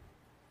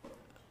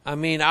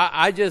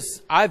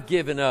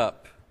given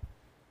up.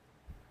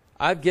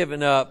 I've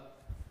given up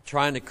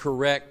trying to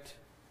correct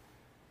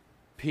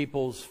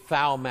people's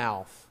foul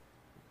mouth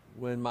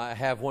when I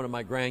have one of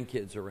my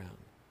grandkids around.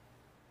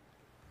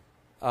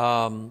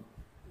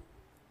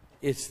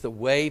 It's the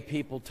way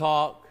people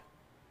talk.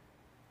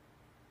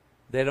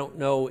 They don't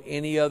know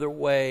any other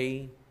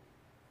way.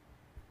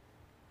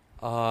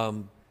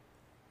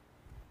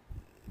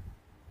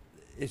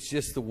 It's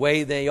just the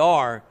way they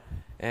are.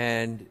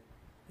 And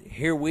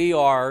here we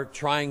are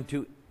trying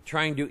to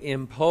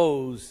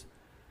impose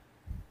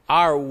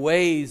our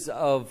ways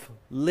of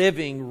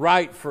living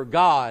right for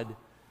God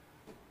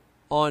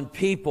on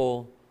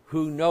people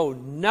who know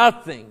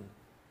nothing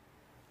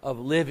of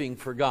living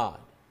for God.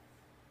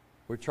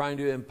 We're trying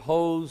to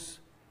impose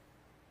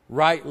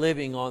right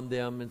living on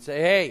them and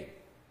say, hey,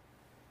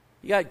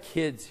 you got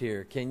kids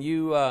here. Can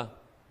you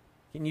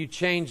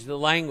change the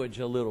language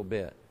a little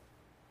bit?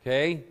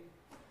 Okay?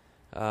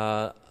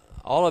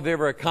 All I've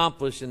ever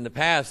accomplished in the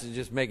past is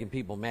just making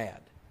people mad.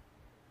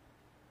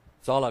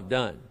 That's all I've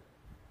done.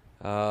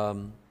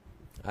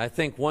 I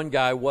think one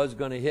guy was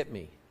going to hit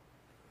me.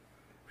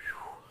 Whew.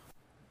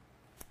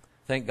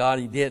 Thank God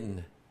he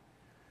didn't.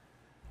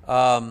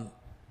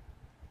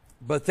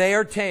 But they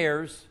are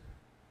tares,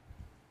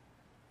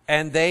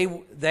 and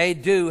they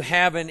do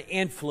have an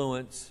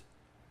influence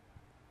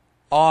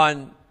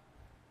on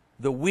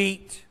the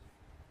wheat,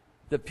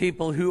 the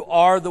people who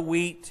are the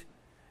wheat.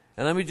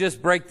 And let me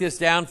just break this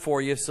down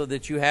for you so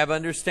that you have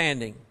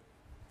understanding.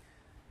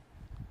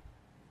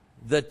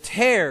 The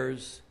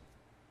tares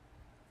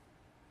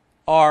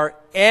are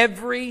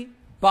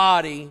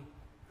everybody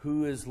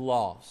who is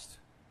lost.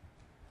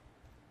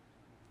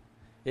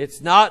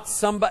 It's not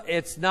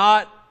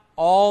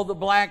all the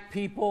black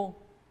people.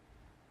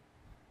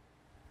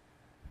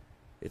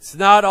 It's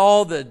not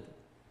all the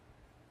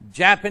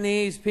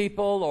Japanese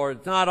people, or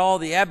it's not all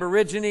the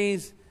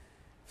Aborigines.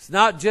 It's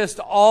not just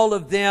all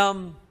of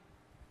them.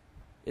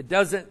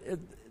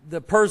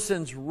 The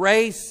person's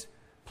race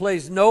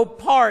plays no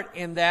part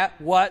in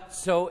that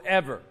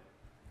whatsoever.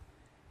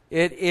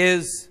 It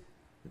is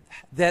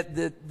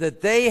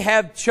that they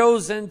have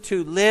chosen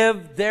to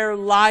live their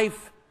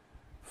life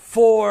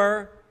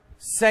for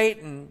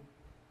Satan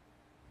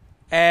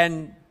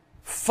and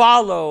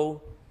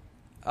follow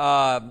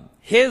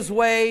his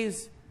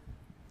ways,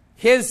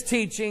 his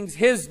teachings,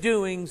 his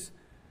doings.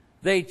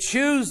 They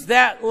choose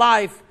that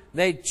life.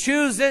 They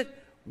choose it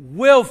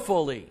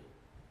willfully.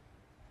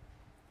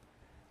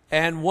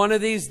 And one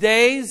of these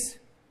days,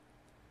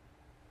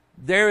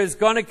 there is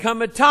going to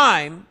come a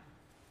time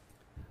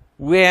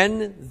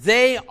when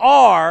they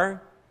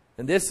are,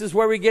 and this is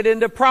where we get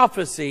into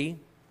prophecy,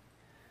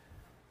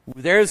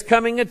 there's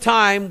coming a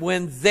time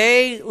when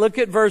they, look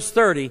at verse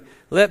 30,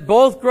 let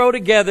both grow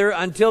together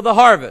until the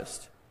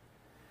harvest.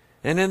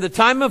 And in the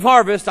time of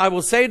harvest, I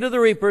will say to the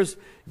reapers,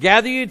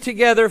 gather you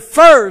together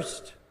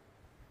first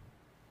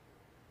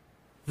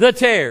the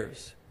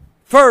tares.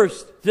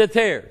 First the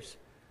tares.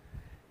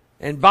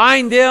 And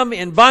bind them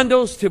in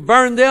bundles to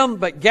burn them,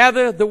 but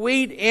gather the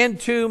wheat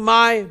into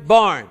my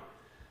barn.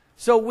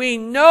 So we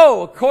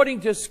know,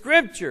 according to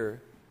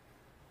Scripture,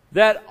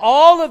 that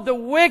all of the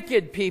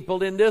wicked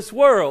people in this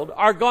world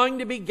are going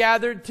to be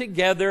gathered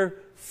together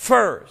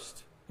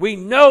first. We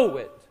know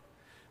it.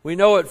 We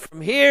know it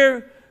from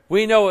here.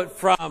 We know it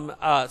from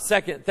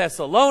 2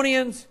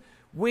 Thessalonians.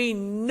 We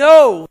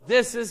know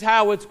this is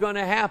how it's going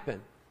to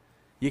happen.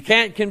 You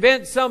can't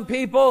convince some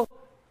people.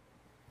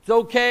 It's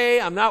okay.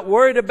 I'm not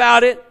worried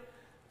about it.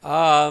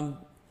 I'll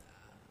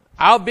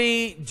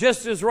be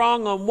just as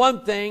wrong on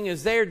one thing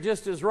as they're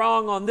just as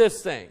wrong on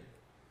this thing.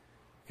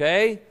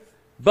 Okay?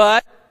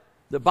 But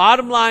the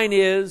bottom line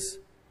is,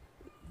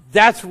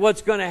 that's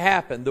what's going to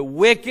happen. The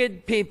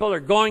wicked people are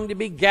going to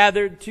be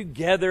gathered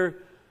together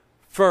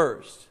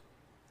first.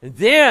 And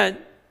then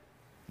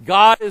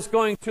God is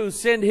going to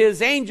send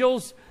His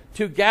angels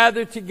to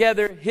gather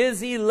together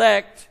His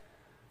elect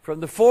from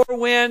the four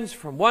winds,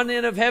 from one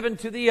end of heaven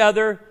to the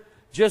other,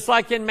 just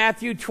like in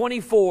Matthew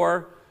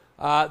 24.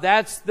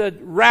 That's the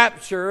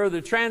rapture, or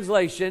the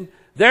translation.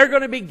 They're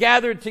going to be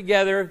gathered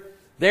together.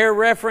 They're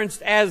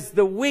referenced as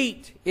the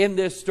wheat in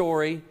this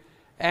story.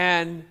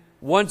 And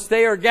once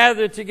they are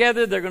gathered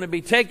together, they're going to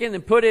be taken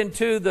and put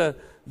into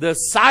the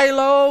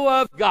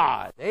silo of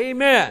God.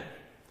 Amen.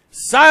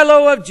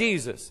 Silo of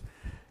Jesus.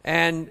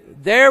 And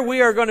there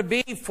we are going to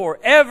be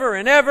forever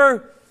and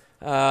ever.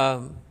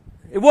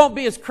 It won't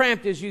be as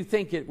cramped as you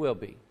think it will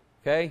be.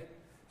 Okay?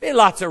 There'll be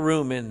lots of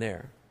room in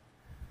there.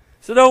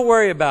 So don't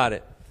worry about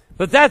it.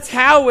 But that's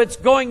how it's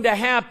going to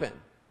happen.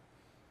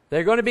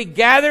 They're going to be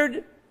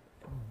gathered,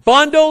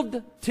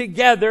 bundled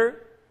together.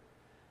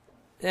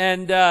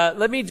 And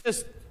let me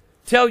just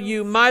tell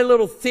you my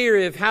little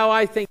theory of how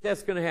I think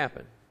that's going to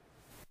happen.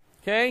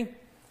 Okay?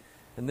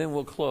 And then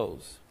we'll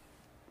close.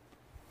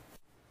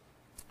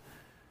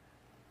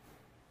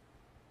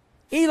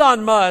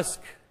 Elon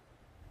Musk,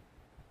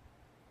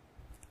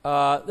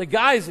 the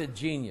guy's a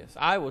genius.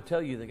 I will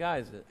tell you, the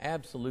guy's an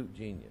absolute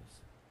genius.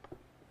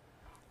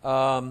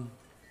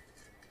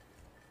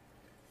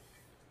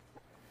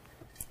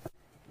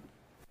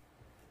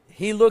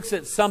 He looks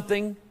at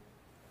something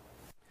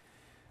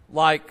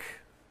like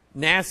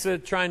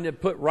NASA trying to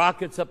put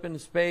rockets up into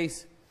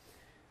space.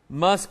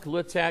 Musk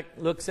looks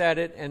at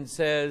it and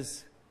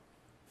says,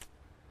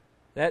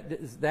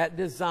 that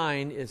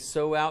design is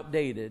so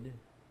outdated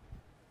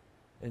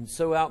and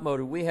so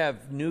outmoded. We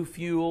have new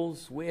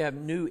fuels. We have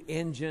new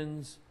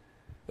engines.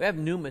 We have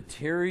new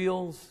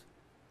materials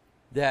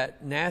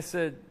that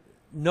NASA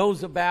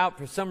knows about.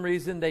 For some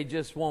reason, they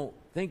just won't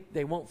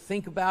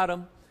think about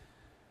them.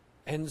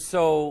 And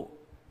so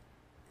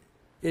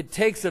it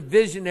takes a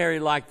visionary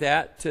like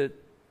that to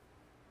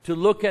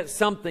look at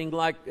something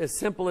like as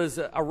simple as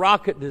a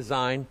rocket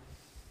design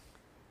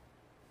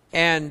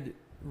and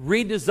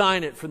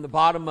redesign it from the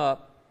bottom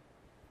up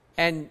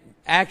and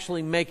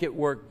actually make it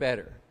work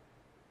better.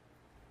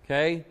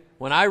 Okay?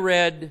 When I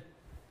read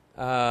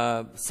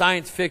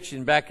science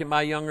fiction back in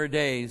my younger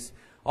days,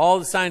 all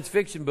the science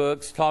fiction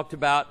books talked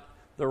about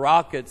the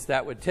rockets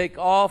that would take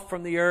off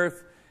from the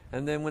earth,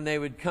 and then when they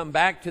would come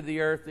back to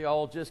the earth, they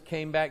all just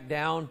came back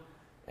down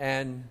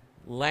and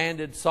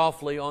landed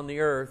softly on the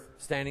earth,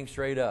 standing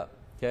straight up.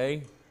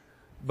 Okay?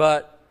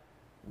 But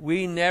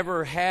we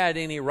never had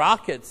any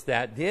rockets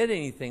that did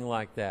anything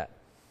like that.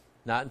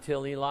 Not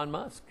until Elon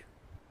Musk.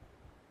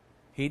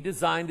 He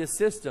designed a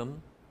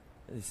system,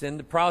 it's in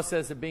the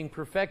process of being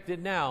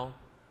perfected now,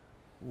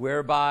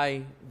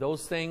 whereby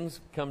those things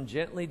come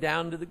gently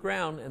down to the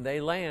ground and they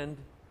land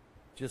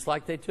just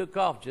like they took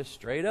off, just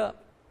straight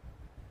up.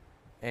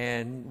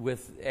 And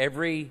with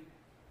every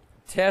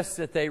test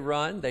that they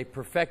run, they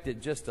perfect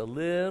it just a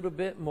little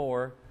bit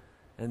more.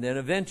 And then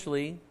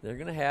eventually they're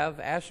going to have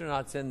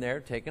astronauts in there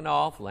taking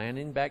off,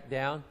 landing back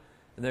down,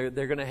 and they're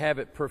going to have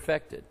it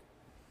perfected.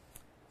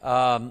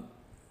 I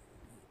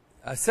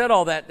said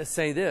all that to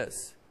say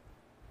this.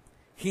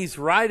 He's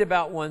right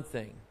about one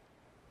thing.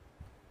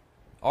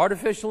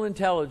 Artificial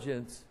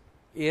intelligence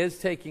is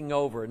taking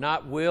over,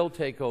 not will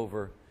take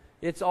over.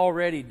 It's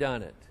already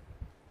done it.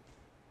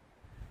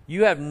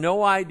 You have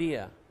no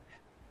idea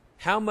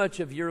how much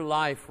of your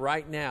life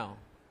right now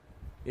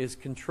is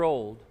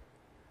controlled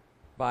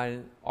by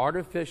an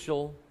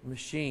artificial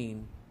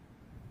machine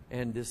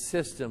and the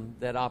system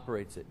that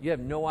operates it. You have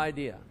no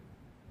idea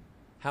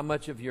how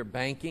much of your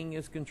banking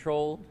is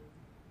controlled,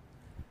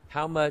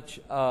 how much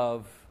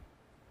of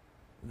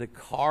the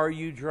car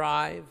you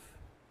drive,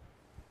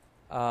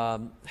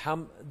 how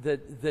the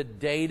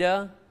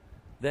data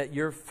that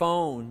your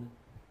phone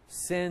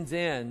sends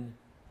in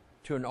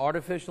to an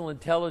artificial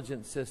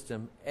intelligence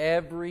system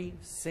every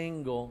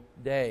single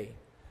day.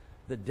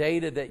 The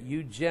data that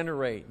you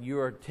generate, you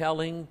are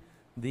telling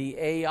the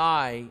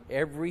AI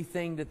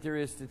everything that there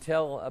is to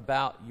tell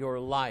about your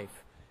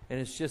life. And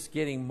it's just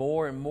getting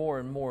more and more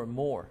and more and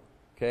more.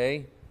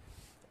 Okay?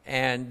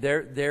 And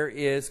there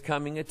is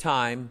coming a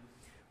time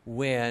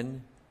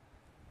when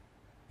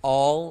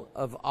all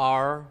of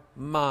our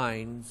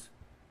minds,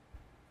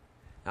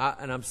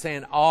 and I'm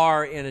saying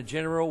our in a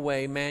general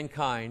way,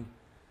 mankind,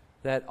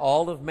 that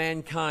all of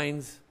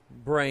mankind's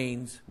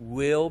brains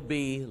will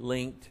be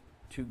linked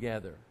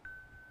together.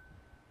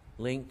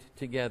 Linked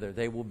together.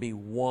 They will be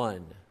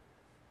one.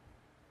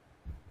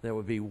 There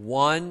will be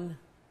one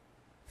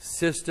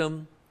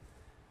system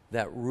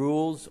that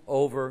rules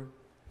over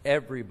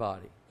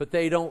everybody. But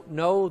they don't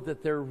know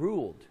that they're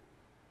ruled,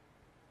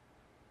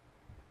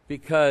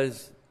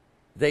 because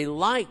they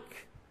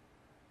like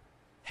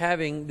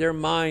having their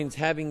minds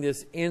having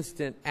this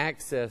instant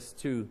access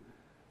to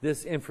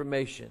this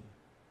information.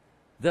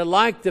 They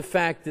like the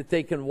fact that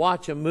they can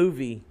watch a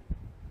movie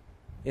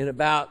in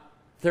about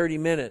 30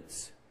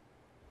 minutes.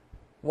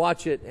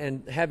 Watch it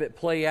and have it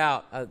play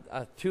out,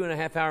 a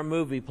 2.5-hour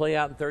movie play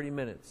out in 30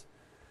 minutes.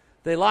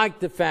 They like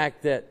the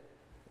fact that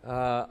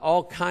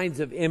all kinds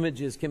of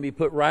images can be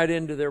put right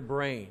into their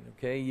brain.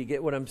 Okay, you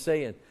get what I'm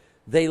saying?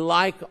 They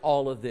like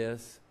all of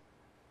this,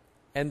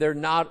 and they're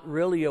not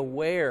really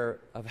aware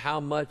of how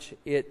much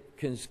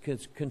it's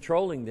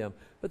controlling them,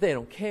 but they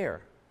don't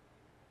care,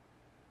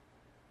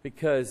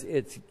 because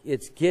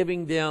it's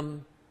giving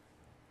them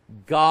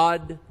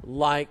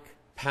God-like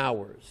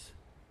powers.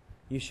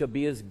 You shall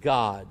be as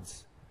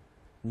gods,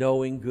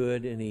 knowing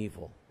good and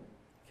evil.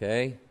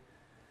 Okay?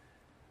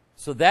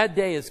 So that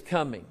day is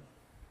coming.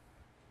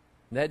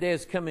 That day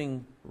is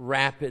coming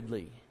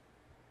rapidly.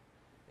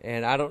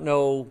 And I don't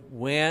know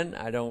when.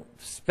 I don't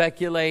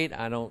speculate.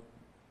 I don't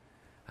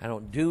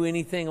do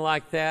anything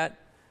like that.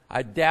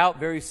 I doubt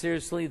very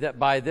seriously that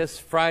by this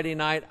Friday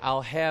night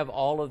I'll have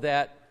all of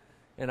that,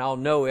 and I'll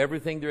know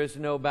everything there is to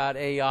know about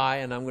AI,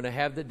 and I'm going to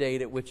have the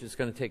date at which it's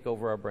going to take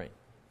over our brain.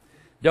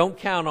 Don't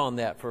count on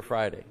that for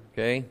Friday,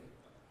 okay?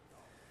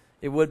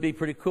 It would be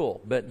pretty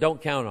cool, but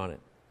don't count on it.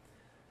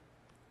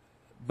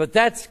 But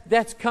that's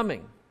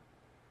coming.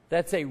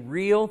 That's a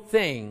real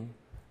thing,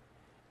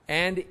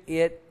 and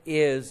it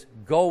is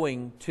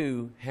going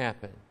to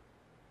happen.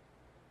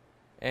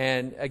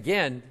 And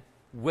again,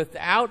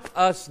 without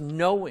us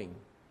knowing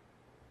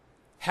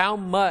how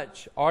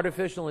much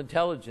artificial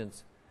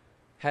intelligence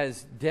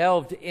has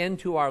delved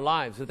into our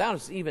lives, without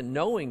us even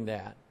knowing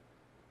that,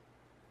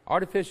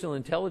 artificial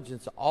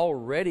intelligence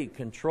already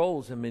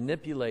controls and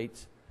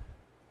manipulates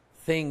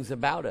things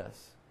about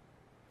us,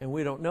 and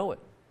we don't know it.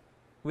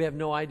 We have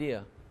no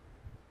idea.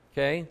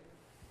 Okay?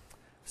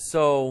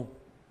 So,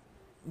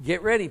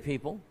 get ready,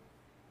 people.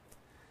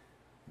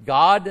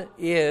 God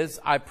is,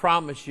 I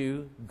promise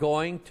you,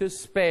 going to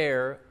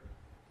spare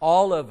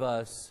all of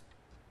us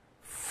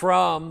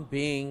from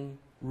being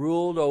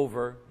ruled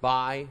over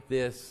by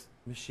this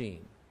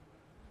machine.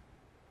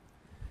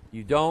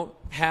 You don't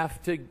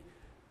have to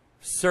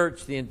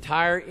search the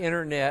entire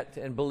internet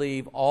and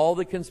believe all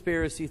the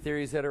conspiracy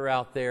theories that are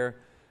out there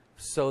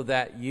so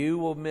that you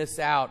will miss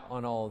out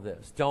on all of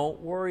this. Don't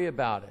worry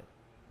about it.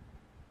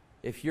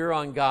 If you're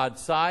on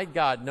God's side,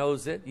 God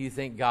knows it. Do you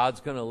think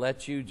God's going to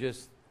let you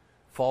just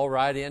fall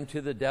right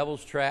into the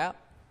devil's trap?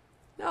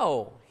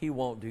 No, He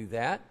won't do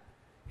that.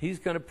 He's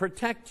going to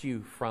protect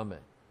you from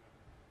it.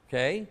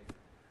 Okay?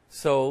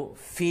 So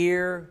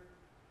fear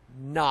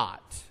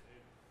not.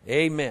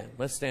 Amen.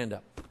 Let's stand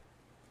up.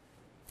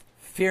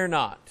 Fear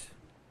not,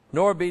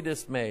 nor be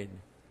dismayed.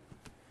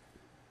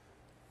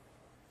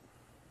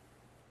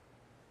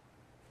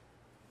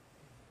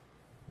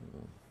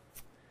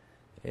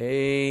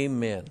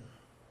 Amen.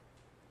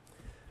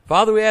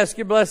 Father, we ask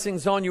your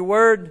blessings on your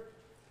word.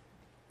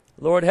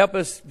 Lord, help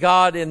us,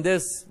 God, in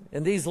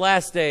these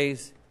last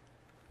days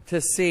to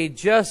see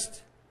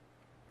just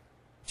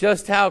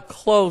how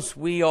close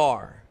we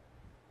are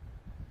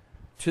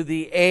to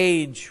the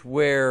age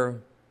where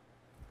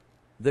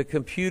the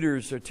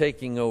computers are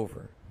taking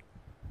over.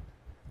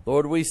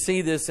 Lord, we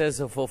see this as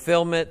a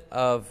fulfillment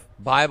of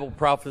Bible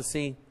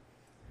prophecy.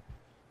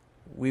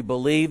 We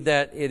believe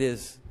that it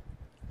is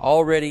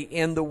already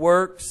in the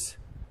works.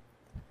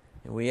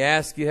 And we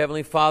ask you,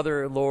 Heavenly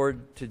Father,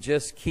 Lord, to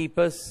just keep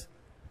us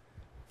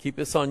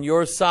on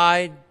your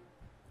side,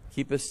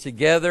 keep us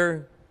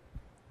together,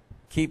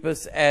 keep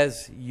us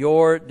as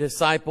your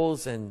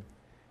disciples and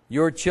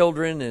your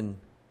children. And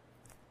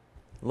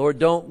Lord,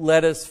 don't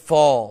let us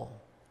fall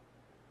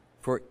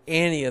for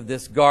any of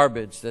this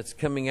garbage that's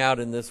coming out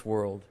in this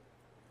world.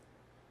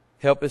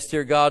 Help us,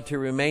 dear God, to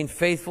remain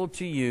faithful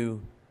to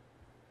you.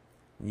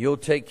 You'll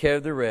take care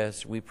of the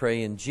rest. We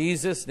pray in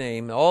Jesus'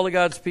 name. All of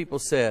God's people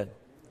said,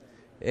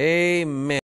 amen.